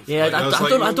alive. Yeah,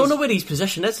 I don't know where his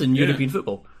position is in European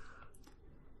football.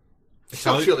 It's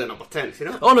not surely number 10, you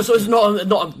know? Oh no, so it's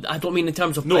not. I don't mean in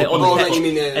terms of no, on the pitch. You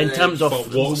mean in terms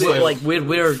of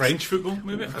where French football,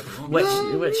 maybe. I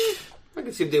don't know. Which I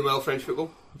can see him doing well French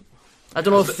football. I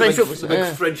don't know if French the football.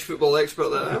 big French football expert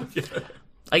that I am.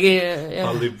 Yeah.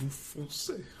 Parlez-vous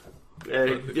français?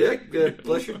 Yeah,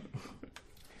 bless you.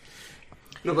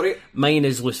 Number 8. Mine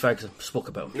is Lewis Ferguson. Spoke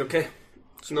about him. Okay.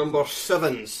 It's number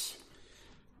 7's.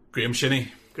 Graham Shinney.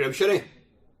 Graham Shinney.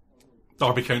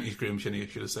 Derby County's Graham Shinney, I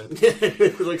should have said.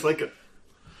 Looks like it.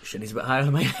 Shinney's a bit higher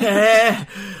than mine.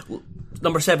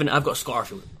 Number 7, I've got Scott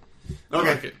Arfield.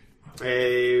 Okay.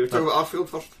 We're talking about Arfield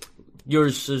first.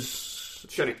 Yours is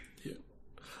Shinney.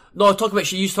 no.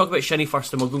 You used to talk about Shinney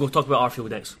first, and we're going to talk about Arfield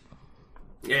next.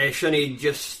 Shinney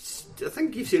I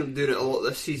think you've seen him doing it a lot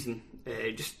this season.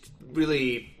 Just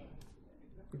really,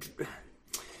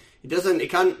 he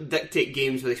can't dictate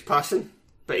games with his passing,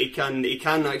 but he can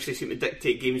actually seem to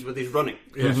dictate games with his running.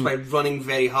 Just by running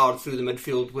very hard through the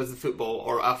midfield with the football,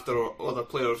 or after other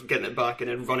players getting it back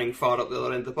and then running far up the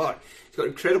other end of the park. He's got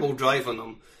incredible drive on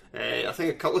him. I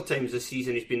think a couple of times this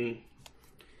season he's been.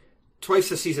 Twice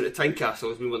this season at Tynecastle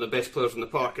has been one of the best players in the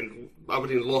park, and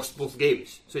Aberdeen lost both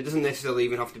games. So he doesn't necessarily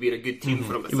even have to be in a good team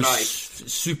for him to He was thrive.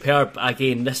 superb.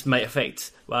 Again, this might affect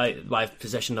why I've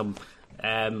positioned him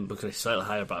because he's slightly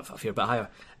higher, but I feel a bit higher.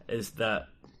 Is that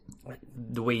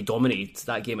the way he dominated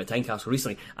that game at Tynecastle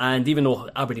recently? And even though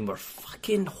Aberdeen were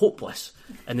fucking hopeless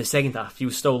in the second half, he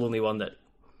was still the only one that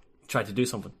tried to do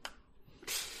something.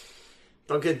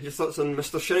 Duncan, your thoughts on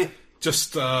Mr. Shinney?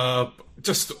 Just a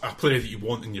player that you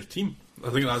want in your team. I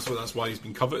think that's why he's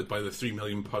been coveted by the £3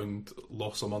 million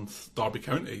loss a month Derby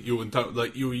County. You've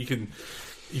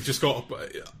just got.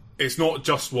 It's not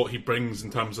just what he brings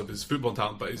in terms of his football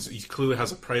talent, but he clearly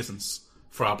has a presence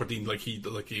for Aberdeen.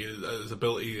 His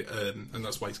ability, and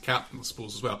that's why he's captain, I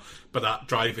suppose, as well. But that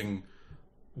driving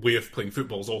way of playing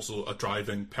football is also a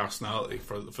driving personality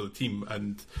for the team.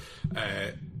 And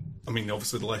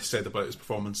obviously, the less said about his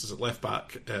performances at left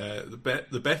back,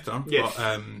 the better. Yes.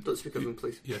 But, don't speak of him,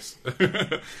 please. Yes.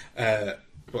 But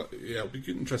yeah, it'll be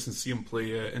good, interesting to see him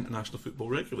play international football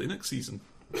regularly next season.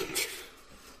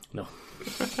 No.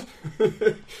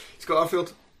 Scott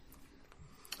Arfield.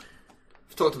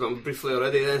 We've talked about him briefly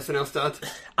already. Anything else to add?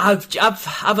 I've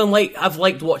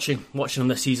liked watching him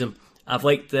this season. I've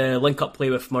liked the link-up play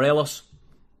with Morelos.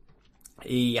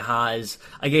 He has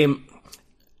again.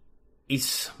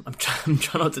 I'm trying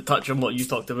not to touch on what you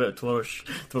talked about tomorrow's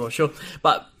show,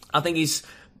 but I think he's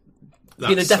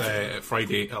been a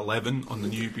Friday at 11 on the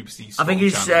new BBC. I think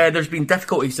there's been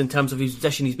difficulties in terms of his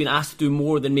position. He's been asked to do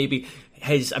more than maybe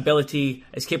his ability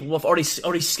is capable of, or his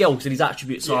skills and his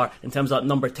attributes are in terms of that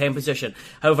number 10 position.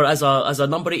 However, as a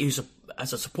number 8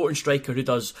 as a supporting striker who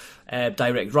does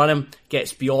direct running,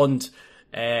 gets beyond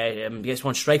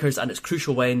strikers, and it's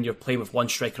crucial when you're playing with one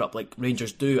striker up like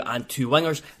Rangers do and two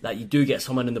wingers that you do get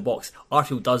someone in the box.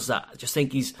 Arfield does that.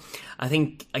 I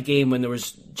think again when there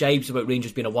was jibes about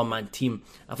Rangers being a one-man team,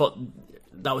 I thought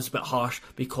that was a bit harsh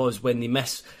because when they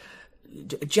miss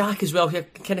Jack as well, I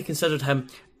kind of considered him,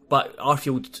 but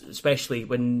Arfield especially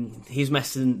when he's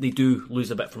missing, they do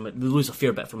lose a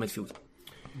fair bit from midfield.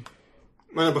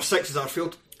 My number 6 is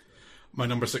Arfield. My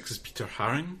number 6 is Peter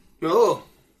Haring. Oh.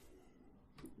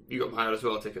 You got him higher as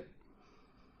well, I take it.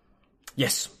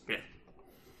 Yes. Yeah.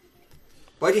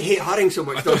 Why do you hate Haring so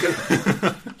much, Duncan?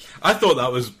 I thought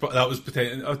that was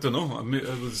potential. I don't know.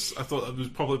 I thought that was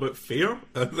probably about fair.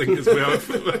 I think is where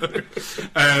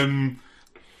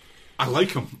I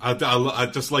like him. I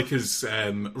just like his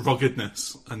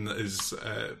ruggedness and his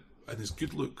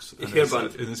good looks and his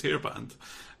hairband.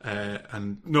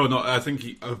 I think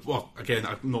he. Again,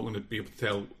 I'm not going to be able to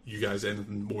tell you guys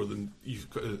anything more than you.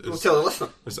 We'll tell the listener.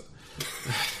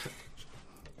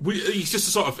 He's just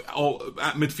a sort of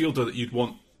at midfielder that you'd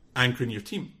want anchoring your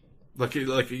team. Like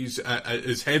he's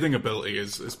his heading ability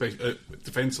is especially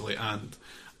defensively and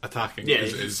attacking. Yeah,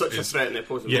 he's such a threat in the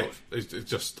opposing box. It's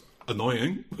just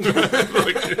annoying.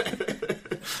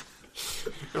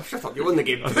 Oh, shut up! You won the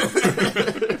game.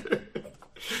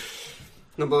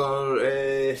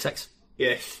 Number 6.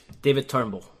 Yes. David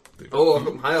Turnbull. Oh, I've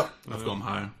got him higher. I've got him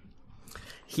higher.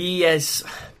 He is.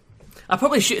 I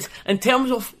probably should. In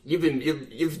terms of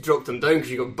you've dropped him down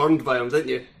because you got burned by him, didn't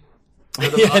you?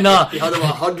 no. You had him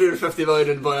 150 million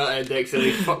in Boyata Index, and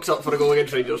he fucks up for a goal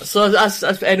against Rangers. So as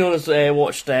anyone has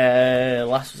watched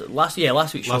last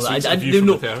week's show,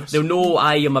 they'll know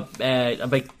I am a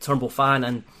big Turnbull fan,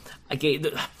 and again,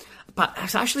 but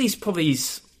actually he's probably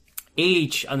his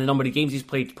age and the number of games he's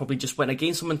played probably just went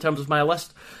against him in terms of my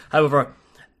list. However,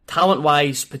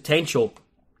 talent-wise, potential,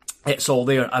 it's all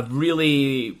there. I've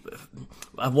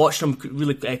watched him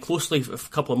really closely for a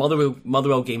couple of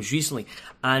Motherwell games recently,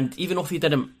 and even if he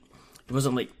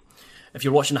wasn't like if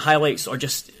you're watching the highlights or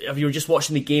just if you're just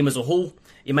watching the game as a whole,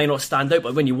 he might not stand out.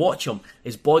 But when you watch him,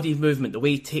 his body movement, the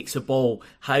way he takes the ball,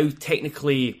 how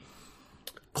technically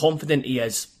confident he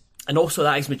is, and also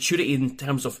that his maturity in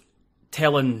terms of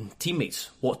telling teammates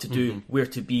what to do, where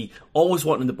to be, always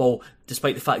wanting the ball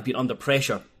despite the fact being under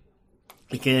pressure.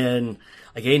 He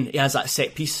has that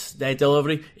set piece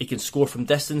delivery. He can score from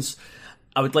distance.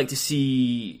 I would like to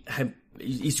see him.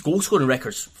 His goal scoring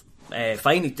records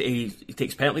fine. He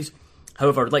takes penalties.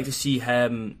 However, I'd like to see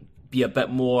him be a bit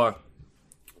more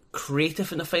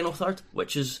creative in the final third,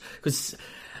 which is because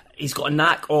he's got a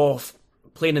knack of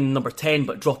playing in number 10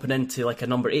 but dropping into like a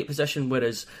number 8 position,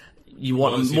 whereas you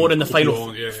want him more in the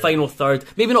final third.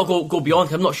 Maybe not go beyond,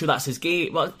 'cause I'm not sure that's his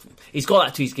game. Well, he's got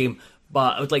that to his game,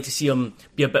 but I would like to see him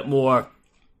be a bit more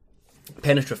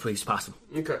penetrative when he's passing.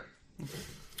 Okay.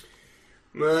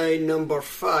 My number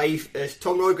 5 is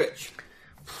Tom Rogic.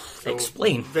 So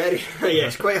Explain.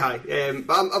 It's quite high.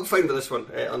 But I'm fine with this one,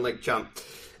 unlike Champ,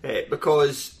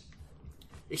 because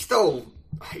he's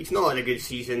not in a good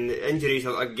season. Injuries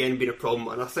have again been a problem,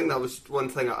 and I think that was one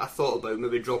thing I thought about,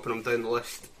 maybe dropping him down the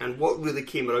list. And what really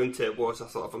came around to it was, I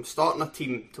thought, if I'm starting a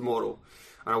team tomorrow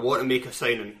and I want to make a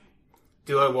signing,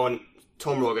 do I want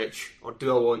Tom Rogic or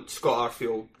do I want Scott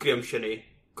Arfield, Graham Shinney,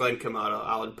 Glenn Kamara,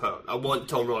 Alan Power? I want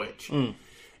Tom Rogic.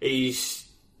 He's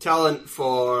talent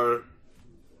for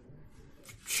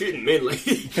shooting mainly.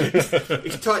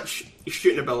 His touch, his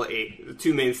shooting ability, the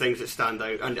two main things that stand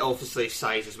out, and obviously his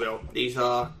size as well. He's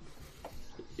a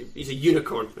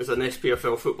unicorn as an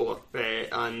SPFL footballer,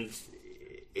 and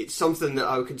it's something that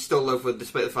I could still live with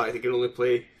despite the fact he can only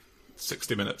play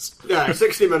 60 minutes. Yeah,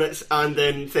 60 minutes and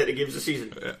then 30 games a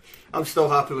season. Yeah. I'm still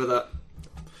happy with that.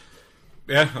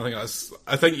 Yeah,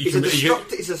 I think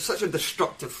he's such a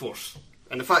destructive force.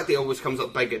 And the fact that he always comes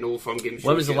up big in Old Firm games.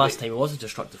 When was the last time he was a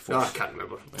destructive force? No, I can't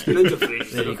remember. It's been injured for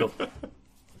ages. There you go.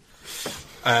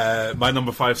 My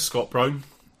number 5 is Scott Brown.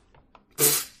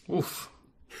 Oof.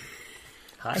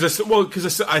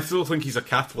 Because I still think he's a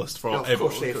catalyst for Of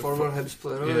course, former Hibs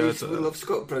player. Yeah, we loved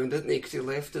Scott Brown, didn't he? Because he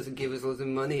left us and gave us loads of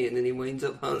money, and then he winds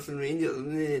up Hearts and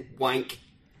Rangers. Wank.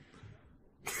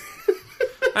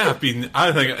 I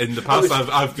think in the past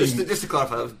I've been... Just to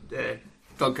clarify,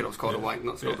 Duncan was called a wank,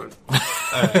 not Scott Brown.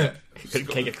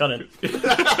 Couldn't get cunning.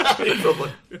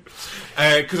 Probably.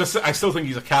 Because I still think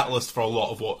he's a catalyst for a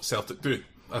lot of what Celtic do.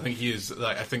 I think he is.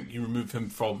 I think you remove him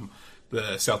from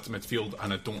the Celtic midfield,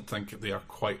 and I don't think they are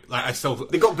quite.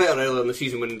 They got better earlier in the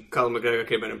season when Callum McGregor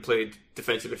came in and played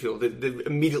defensive midfield. They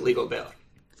immediately got better.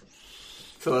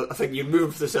 So I think you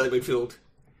move the Celtic midfield,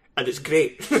 and it's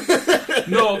great.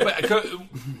 No, but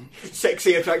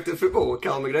sexy, attractive football with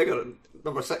Callum McGregor at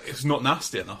number 6. It's not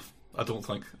nasty enough. I don't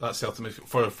think that Celtic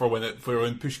midfield for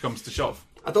when push comes to shove.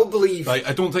 I don't believe.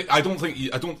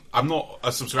 I'm not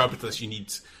a subscriber to this. You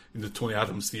need, in the Tony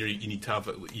Adams theory, you need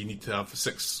to have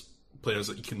 6 players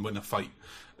that you can win a fight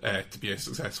to be a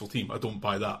successful team. I don't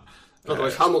buy that.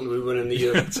 Otherwise, Hamilton would win in the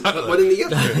year. Exactly. Winning the year.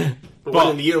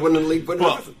 Winning the year, winning the league, winning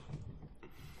everything.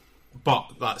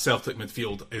 But that Celtic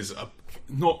midfield is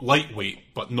not lightweight,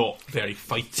 but not very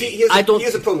fighty. See, here's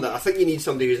the problem. That I think you need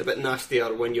somebody who's a bit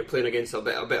nastier when you're playing against a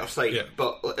better side. Yeah.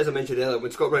 But as I mentioned earlier,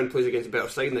 when Scott Brown plays against a better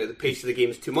side now, the pace of the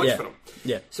game is too much for him.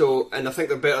 Yeah. So, and I think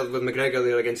they're better with McGregor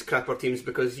there against crapper teams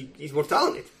because he's more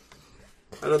talented.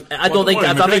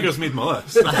 McGregor's made my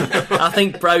list. I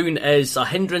think Brown is a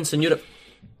hindrance in Europe.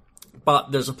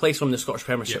 But there's a place for him in the Scottish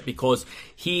Premiership because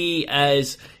he's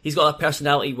got a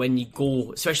personality when you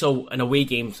go, especially in away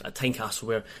games at Tynecastle,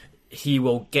 where he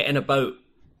will get in about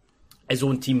his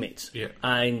own teammates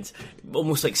and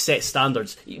almost like set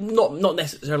standards. Not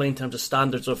necessarily in terms of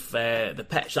standards of the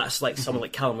pitch. That's like someone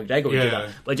like Callum McGregor would do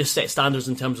that. But just set standards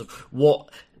in terms of what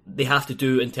they have to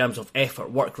do in terms of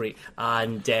effort, work rate,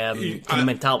 and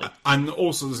mentality. And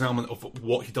also there's an element of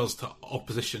what he does to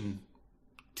opposition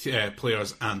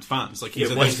players and fans. Like he's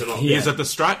a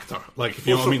distractor. Like if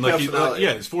you know what I mean. Like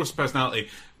his forced personality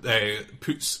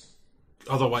puts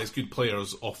otherwise good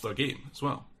players off their game as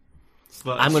well.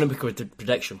 So I'm going to make a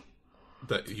prediction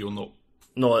that you'll not.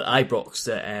 No, at Ibrox,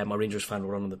 that a Rangers fan will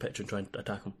run on the pitch and try and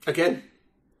attack him again.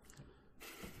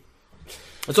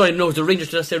 Sorry, no, the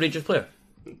Rangers. Did I say Rangers player?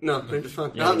 No, Rangers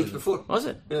fan. It happened before. Was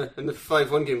it? Yeah, in the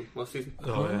 5-1 game last season.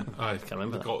 Oh yeah, I can't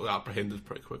remember. They got apprehended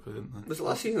pretty quickly, didn't they? Was it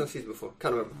last season or the season before?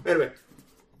 Can't remember.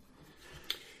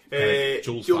 Anyway,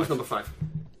 Joel's number 5.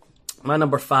 My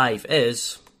number 5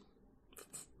 is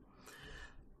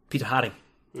Peter Haring.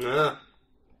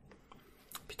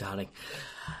 Peter Haring.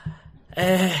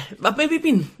 I've maybe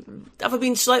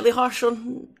been slightly harsh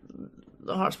on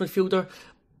the Hearts midfielder,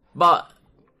 but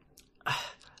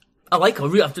I like him.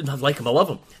 I like him. I love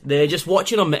him. Just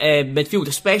watching him midfield,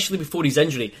 especially before his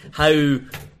injury, how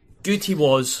good he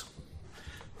was.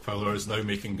 Fowler is now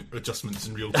making adjustments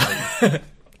in real time.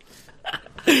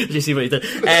 Did you see what he did?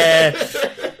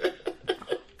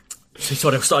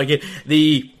 Sorry, I'll start again.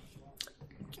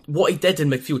 What he did in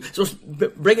midfield. So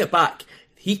bring it back.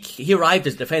 He arrived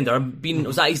as a defender. It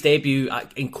was at his debut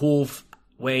in Cove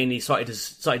when he started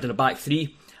in the back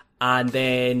three, and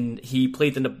then he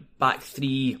played in the back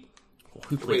three.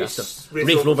 Who played after?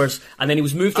 Raith Rovers, and then he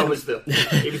was moved. He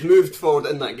was moved forward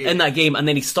in that game. And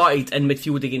then he started in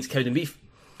midfield against Cowdenbeath.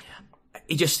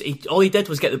 All he did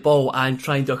was get the ball and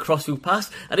try and do a crossfield pass,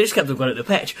 and he just kept on going out the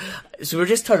pitch. So we were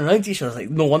just turning around to each other like,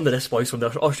 no wonder this boy's from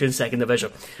the Austrian second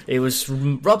division. It was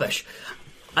rubbish.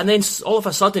 And then all of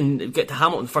a sudden, we get to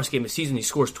Hamilton, the first game of the season, he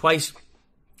scores twice,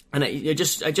 and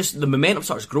the momentum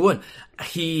starts growing.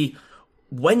 He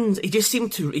wins. He just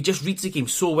reads the game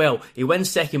so well. He wins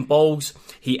second balls.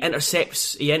 He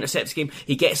intercepts the game.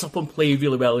 He gets up on play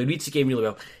really well. He reads the game really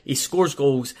well. He scores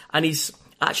goals, and he's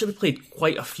actually played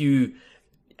quite a few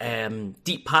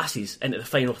deep passes into the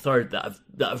final third that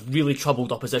have really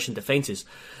troubled opposition defences.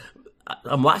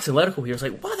 I'm waxing lyrical here. It's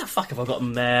like, why the fuck have I got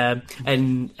him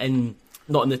in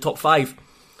not in the top 5?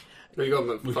 No, you got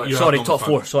him in 5. Sorry, top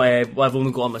 4. So I've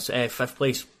only got him as 5th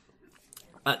place.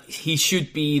 He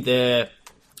should be the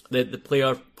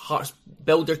player Hearts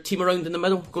builder team around in the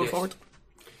middle going forward.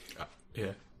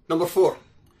 Yeah. Number 4.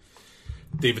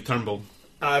 David Turnbull.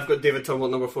 I've got David Turnbull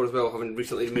at number 4 as well, having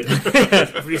recently made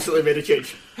a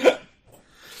change.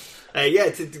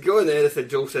 To go on anything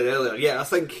Joel said earlier, I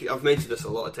think I've mentioned this a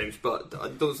lot of times, but I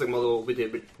don't think Motherwell would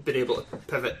have been able to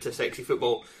pivot to sexy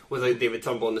football without David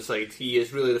Turnbull on the side. He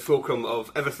is really the fulcrum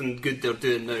of everything good they're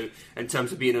doing now in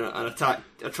terms of being an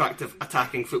attractive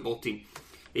attacking football team.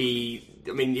 You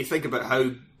think about how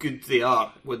good they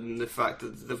are with the fact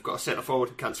that they've got a centre forward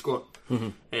who can't score. Mm-hmm.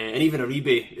 And even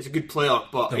Uribe is a good player,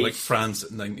 but they're like France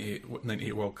at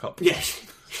 98 World Cup. Yes.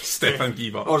 Stefan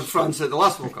Giva. Or France at the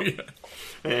last World Cup.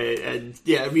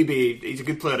 Uribe, he's a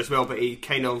good player as well, but he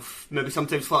kind of maybe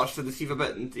sometimes flatters to deceive a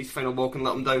bit, and his final ball can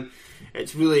let him down.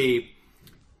 It's really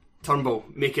Turnbull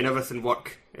making everything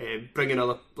work, bringing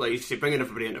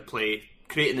everybody into play,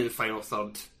 creating in the final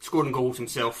third, scoring goals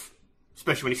himself,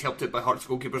 especially when he's helped out by Hearts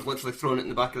goalkeepers, literally throwing it in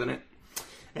the back of the net.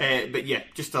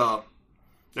 Just a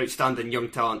outstanding young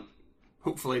talent.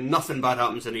 Hopefully nothing bad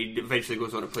happens and he eventually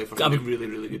goes on to play for something really,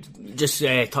 really good. Just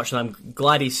touching on, I'm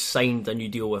glad he's signed a new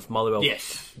deal with Motherwell.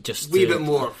 Yes, just a wee bit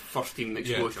more first team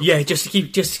exposure. Yeah, just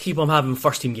to keep him having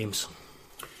first team games.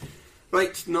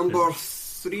 Right, number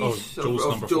 3.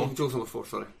 Joel's number 4.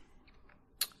 Sorry,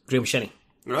 Graham Shinnie.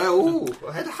 Right,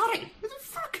 ahead of Harry. What the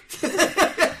fuck?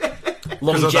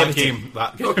 Longevity.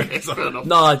 That game. Okay, fair enough.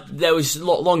 No, there was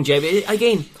longevity.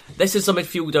 Again, this is a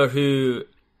midfielder who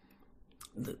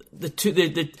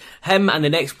him and the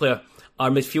next player are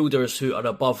midfielders who are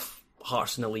above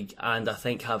Hearts in the league, and I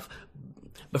think have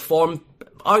performed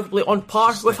arguably on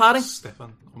par with Harry.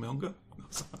 Stefan Omeonga.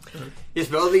 Yes,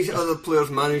 but are these other players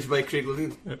managed by Craig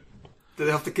Levein? Yeah. Do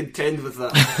they have to contend with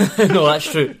that? No, that's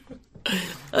true.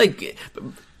 I think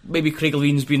maybe Craig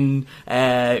Levein's been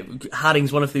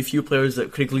Haring's one of the few players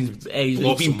that Craig Levein's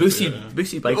been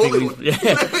boosted by Craig Levein.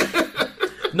 Yeah.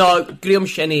 No, Graham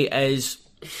Shinnie is.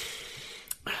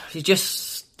 He's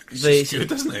just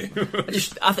good, isn't he?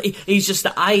 I think he's just the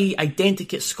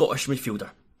identikit Scottish midfielder.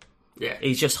 Yeah,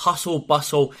 he's just hustle,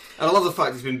 bustle. And I love the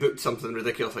fact he's been booked something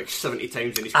ridiculous like 70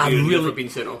 times in his career and never been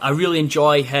sent off. I really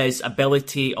enjoy his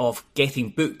ability of getting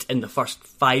booked in the first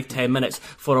 5-10 minutes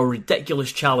for a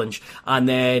ridiculous challenge and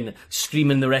then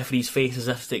screaming in the referee's face as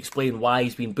if to explain why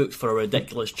he's been booked for a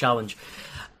ridiculous challenge.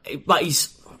 But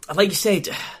he's, like you said,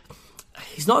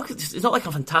 he's not like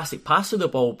a fantastic passer of the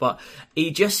ball, but he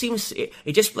just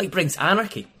like brings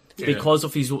anarchy because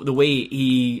of the way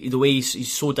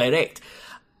he's so direct.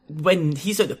 When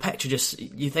he's out the pitch,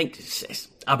 you think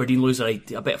Aberdeen lose a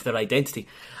bit of their identity.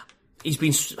 He's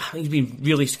been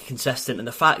really consistent, and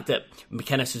the fact that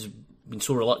McInnes has been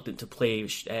so reluctant to play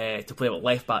at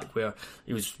left back, where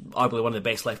he was arguably one of the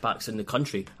best left backs in the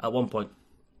country at one point,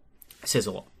 says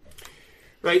a lot.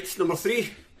 Right, number 3.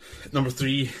 Number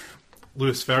 3,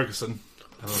 Lewis Ferguson.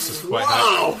 This is quite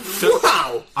wow!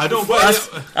 I don't.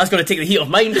 That's going to take the heat off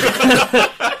mine.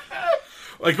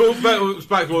 Like going back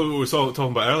to what we were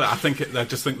talking about earlier, I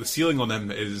just think the ceiling on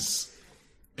him is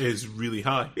really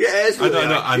high. Yeah, it's really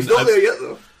high. He's not there yet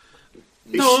though.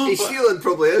 His ceiling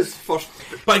probably is first.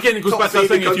 But again, it goes back to the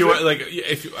thing.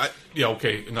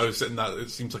 Now sitting that, it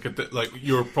seems like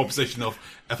your proposition of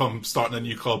if I'm starting a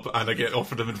new club and I get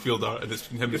offered a midfielder and it's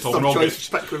him and Tom Rogic, it's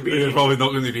probably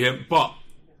not going to be him. But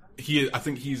I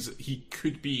think he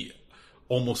could be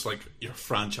almost like your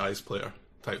franchise player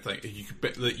type thing.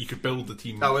 You could build the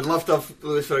team. I would love to have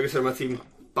Lewis Ferguson on my team,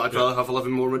 but I'd rather have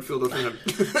 11 more midfielders than him.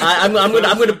 I'm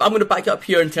going to back up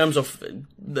here in terms of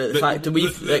the fact that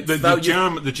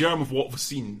the germ of what we've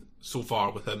seen so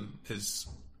far with him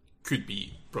could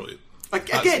be brilliant.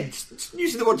 Again,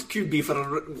 using the word could be for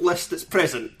a list that's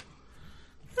present.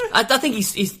 I think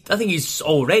he's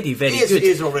already very good. He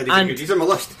is already very good. He's on my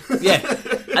list. Yeah,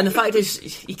 and the fact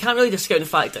is, you can't really discount the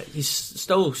fact that he's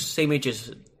still same age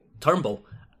as Turnbull,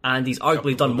 and he's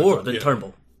arguably done more than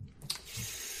Turnbull.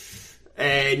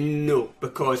 No,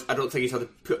 because I don't think he's had to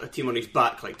put a team on his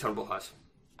back like Turnbull has.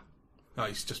 No,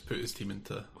 he's just put his team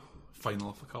into final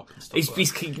of a cup and stuff.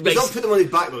 He's not put them on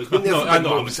his back though. He's been there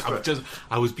for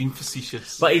I was being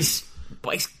facetious. But he's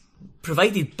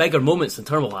provided bigger moments than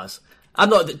Turnbull has. I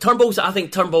think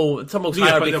Turnbull's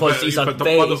higher because he's a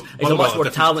much more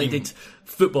talented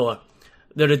footballer.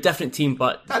 They're a different team,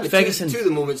 but Ferguson... Two of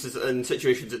the moments is in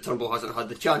situations that Turnbull hasn't had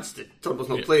the chance to. Turnbull's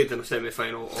not played in a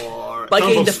semi-final or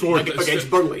against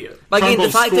Burnley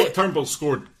yet. Turnbull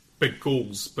scored big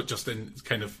goals, but just in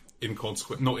kind of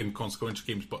not inconsequential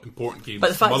games, but important games. But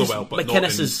the fact is,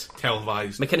 McInnes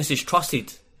televised. McInnes has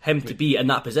trusted him to be in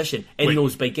that position in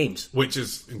those big games, which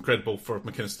is incredible for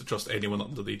McInnes to trust anyone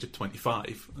under the age of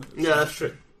 25. Yeah, that's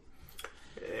true.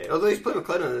 Although he's playing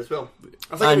McLennan as well.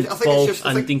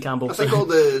 Dean Campbell. I think all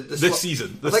this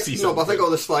season. I think all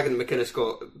the slagging that McInnes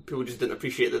got, people just didn't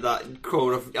appreciate that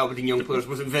core of Aberdeen young players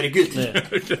wasn't very good. Yeah.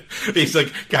 He's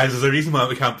like, guys, there's a reason why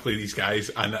we can't play these guys,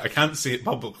 and I can't say it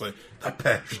publicly.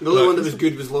 The only one that was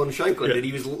good was Lon Shanklin, and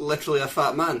he was literally a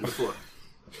fat man before.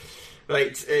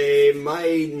 Right,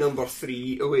 my number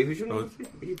 3. Oh wait, who's your number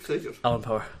 3? Alan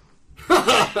Power.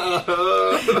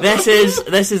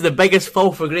 This is the biggest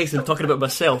fall for grace in talking about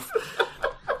myself.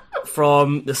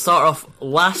 From the start of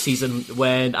last season,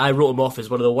 when I wrote him off as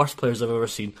one of the worst players I've ever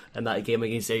seen in that game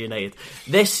against Ayr United.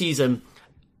 This season,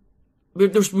 we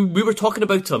were talking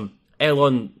about him early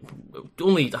on,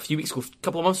 only a few weeks ago, a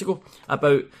couple of months ago,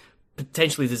 about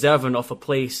potentially deserving of a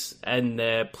place in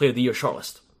the Player of the Year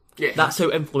shortlist. Yeah. That's how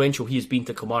influential he has been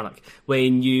to Kilmarnock.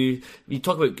 When you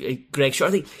talk about Greg Short,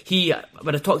 I think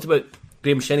when I talked about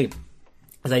Graham Shinnie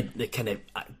as the kind of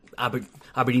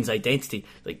Aberdeen's identity,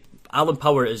 like Alan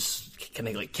Power is kind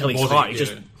of like Kelly's heart.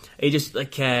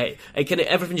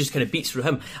 Everything just kind of beats through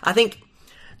him. I think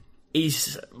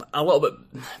he's a little bit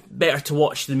better to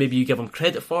watch than maybe you give him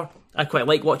credit for. I quite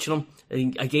like watching him. I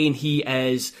think, again, he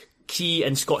is key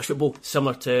in Scottish football,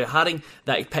 similar to Haring,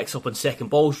 that he picks up on second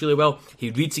balls really well.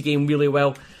 He reads the game really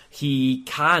well. He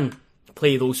can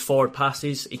play those forward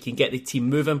passes. He can get the team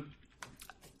moving.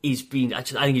 He's been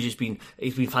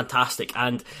fantastic,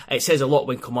 and it says a lot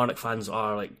when Kilmarnock fans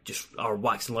are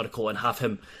waxing lyrical and have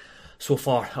him so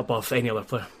far above any other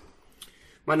player.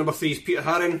 My number 3 is Peter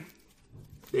Haring.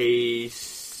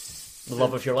 He's the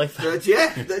love of your life. I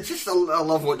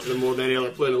love watching him more than any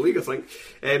other player in the league, I think.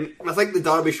 I think the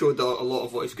derby showed a lot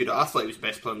of what he's good at. I thought he was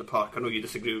best player in the park. I know you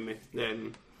disagree with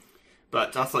me.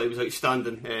 But I thought he was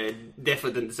outstanding.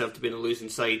 Definitely didn't deserve to be in the losing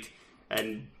side.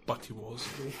 But he was.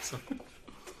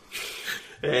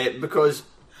 Because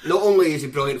not only is he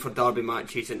brilliant for derby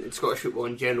matches and Scottish football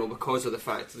in general, because of the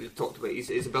fact that we've talked about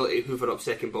his ability to hoover up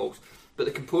second balls, but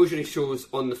the composure he shows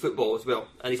on the football as well,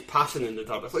 and his passing in the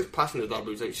derby. I thought his passing in the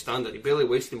derby was outstanding. He barely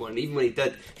wasted one, and even when he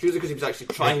did, it was because he was actually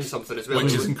trying something as well.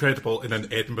 Which is incredible in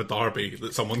an Edinburgh derby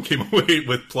that someone came away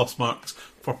with plus marks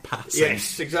for passing.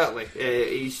 Yes, exactly.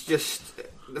 He's just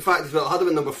the fact as well. I had him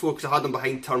in number 4 because I had him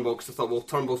behind Turnbull because I thought, well,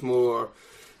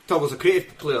 Turnbull's a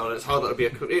creative player and it's harder to be a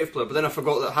creative player. But then I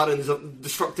forgot that Haring's a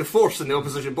destructive force in the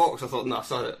opposition box. I thought, nah,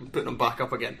 sorry, I'm putting him back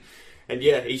up again. And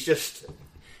yeah, he's just.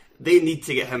 They need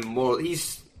to get him more.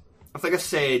 I think I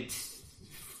said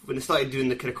when they started doing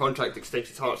the kind of contract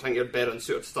extensions, Hearts, I think you're better and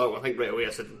suited to start with. I think right away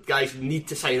I said guys need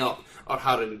to sign up are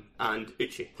Haring and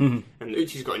Uche. Mm-hmm. And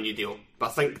Uche's got a new deal, but I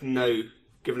think now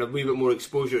giving a wee bit more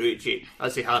exposure to Uche,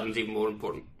 I'd say Haring's even more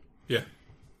important. Yeah.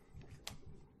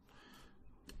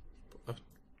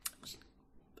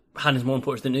 Haring's more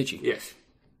important than Uche? Yes.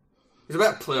 He's a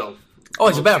better player. Oh,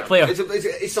 he's a better player.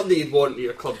 It's something you'd want in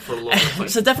your club for a long time.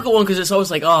 It's a difficult one because it's always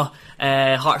like,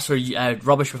 Hearts were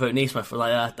rubbish without Naismith or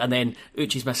like that, and then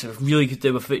Uche's missing a really good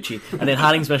do with Uche, and then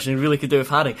Haring's missing a really good do with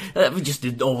Haring. We just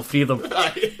did all 3 of them.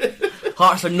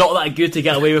 Hearts are not that good to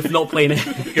get away with not playing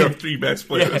it. Your 3 best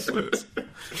players.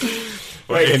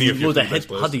 Right, any of your best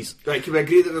players. Right, can we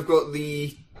agree that we've got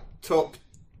the top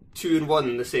 2 and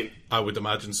 1 the same? I would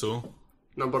imagine so.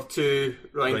 Number 2,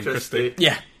 Ryan Christie.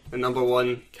 Yeah. And number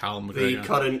 1, Callum McGregor, the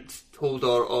current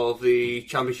holder of the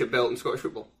championship belt in Scottish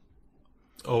football.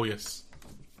 Oh yes,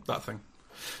 that thing.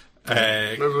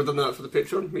 Remember we done that for the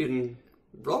Patreon? Me and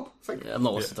Rob, I think. Yeah, I've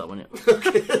not listened to that one yet.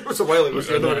 Okay, it was a while ago,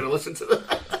 so you're not going to listen to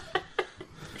that.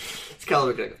 It's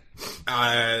Callum McGregor.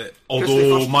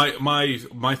 Although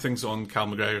my things on Cal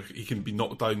McGregor, he can be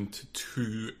knocked down to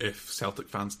 2 if Celtic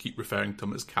fans keep referring to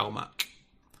him as Calmac.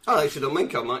 I actually don't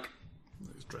mind Calmac.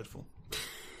 It's dreadful.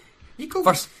 You call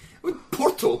First- with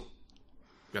Porto.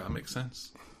 Yeah, that makes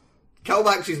sense.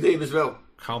 Calmac's his name as well.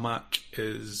 Calmac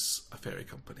is a ferry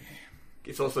company.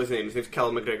 It's also his name. His name's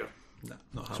Callum McGregor. No,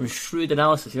 not Some Hamlet. shrewd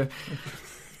analysis here.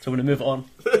 So I'm going to move on.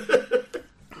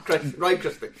 Ryan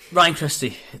Christie. Ryan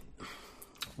Christie.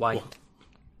 Why?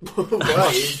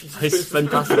 Why? It's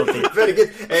fantastic update. Very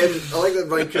good. I like that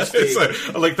Ryan Christie.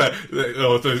 I like that.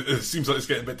 It seems like it's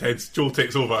getting a bit tense. Joel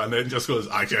takes over and then just goes,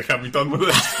 actually, I can't be done with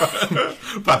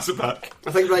this. Pass it back.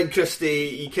 I think Ryan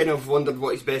Christie, he kind of wondered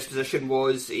what his best position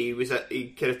was. He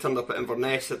kind of turned up at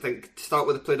Inverness. I think to start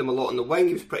with, they played him a lot on the wing.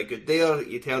 He was pretty good there.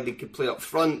 You'd heard he could play up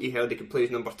front. You heard he could play as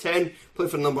number 10.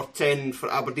 Played for number 10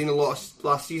 for Aberdeen a lot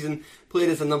last season. Played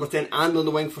as a number 10 and on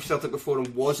the wing for Celtic before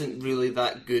and wasn't really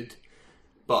that good.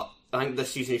 But I think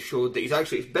this season showed that he's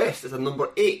actually his best as a number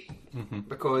 8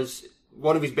 because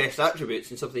one of his best attributes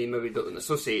and something you maybe don't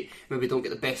associate, maybe don't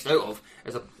get the best out of,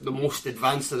 is the most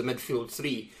advanced of the midfield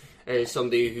 3 is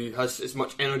somebody who has as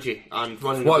much energy and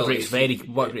running Work abilities.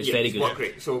 rate's very good. Work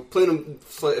rate. So playing him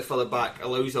slightly further back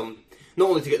allows him not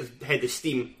only to get the head of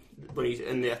steam when he's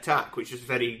in the attack, which is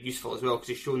very useful as well because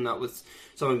he's shown that with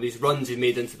some of these runs he's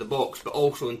made into the box, but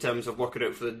also in terms of working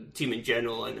out for the team in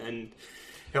general and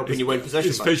helping you win possession.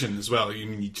 His back. vision as well.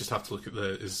 You just have to look at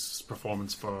his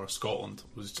performance for Scotland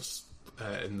was just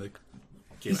in the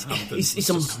game at Hampden.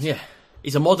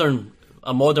 He's a modern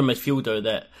midfielder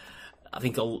that I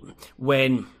think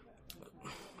when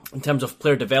in terms of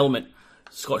player development,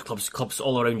 Scottish clubs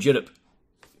all around Europe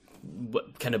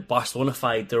kind of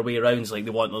Barcelona-fied their way around. It's like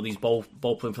they want all these ball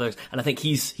playing players, and I think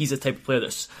he's the type of player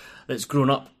that's grown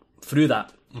up through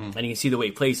that, and you can see the way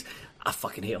he plays. I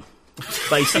fucking hate him.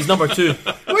 But he's number 2.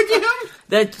 Would you have?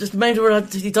 That just remember where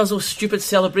he does those stupid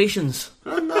celebrations.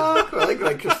 Oh, no, I like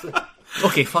Ryan Christie.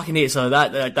 Okay, fucking hate. So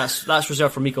that's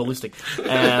reserved for Miko Lustig.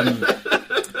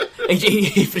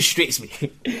 He frustrates me.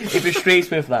 He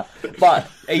frustrates me for that. But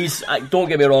don't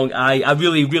get me wrong. I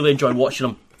really enjoy watching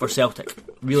him for Celtic.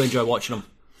 Really enjoy watching him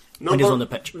when he's on the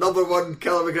pitch. Number 1,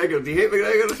 Callum McGregor. Do you hate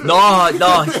McGregor?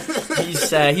 No.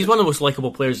 He's one of the most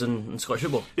likeable players in Scottish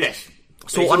football. Yes.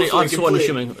 So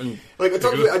unassuming. And Like I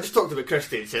just talked about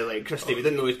Christie and said, like, Christie, we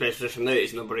didn't know his best position now.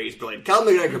 He's number 8. He's brilliant. Callum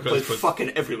McGregor plays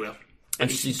fucking everywhere, and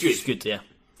he's good. Yeah.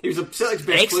 He was a Celtic's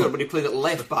best Excellent. player, but he played at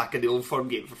left back in the Old Firm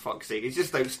game, for fuck's sake. He's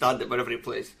just outstanding wherever he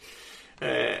plays.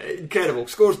 Incredible.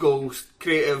 Scores goals,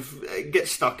 creative,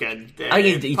 gets stuck in,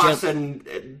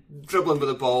 passing, dribbling with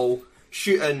the ball,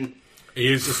 shooting.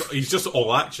 He's just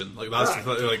all action. Like that's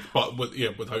but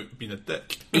without being a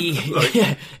dick.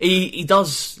 He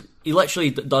does. He literally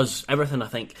does everything. I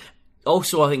think.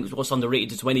 Also, I think what's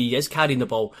underrated is when he is carrying the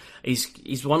ball.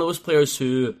 He's one of those players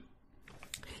who,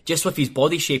 just with his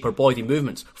body shape or body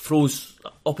movements, throws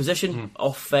opposition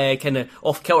off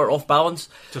kilter, off balance.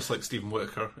 Just like Stephen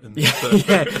Whittaker.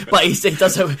 But he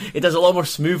does it a lot more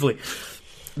smoothly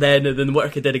than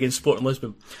Whittaker did against Sporting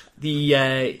Lisbon.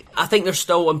 I think there's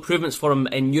still improvements for him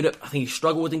in Europe. I think he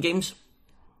struggled in games.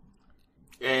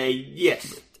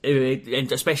 Yes.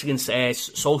 And especially against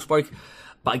Salzburg.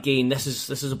 But again, this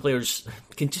is a player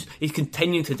he's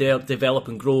continuing to develop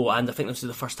and grow, and I think this is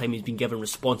the first time he's been given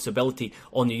responsibility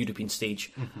on the European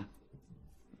stage.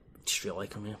 Just really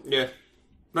like him, yeah. Yeah.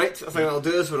 Right, I think that'll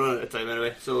do us. We're running out of time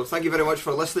anyway. So thank you very much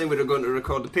for listening. We're going to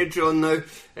record the Patreon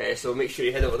now. So make sure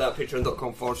you head over to that,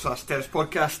 patreon.com/Terrace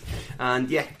Podcast. And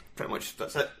yeah, pretty much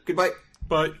that's it. Goodbye.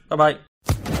 Bye. Bye-bye.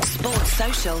 Sports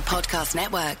Social Podcast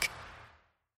Network.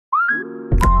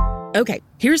 Okay,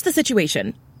 here's the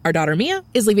situation. Our daughter Mia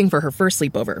is leaving for her first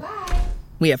sleepover.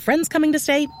 We have friends coming to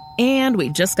stay, and we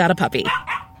just got a puppy.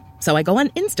 So I go on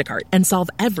Instacart and solve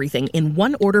everything in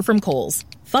one order from Kohl's.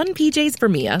 Fun PJs for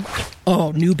Mia.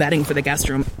 Oh, new bedding for the guest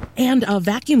room. And a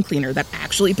vacuum cleaner that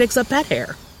actually picks up pet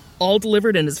hair. All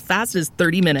delivered in as fast as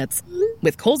 30 minutes.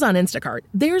 With Kohl's on Instacart,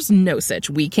 there's no such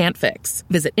we can't fix.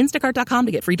 Visit instacart.com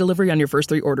to get free delivery on your first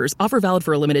 3 orders. Offer valid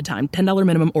for a limited time. $10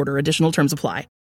 minimum order. Additional terms apply.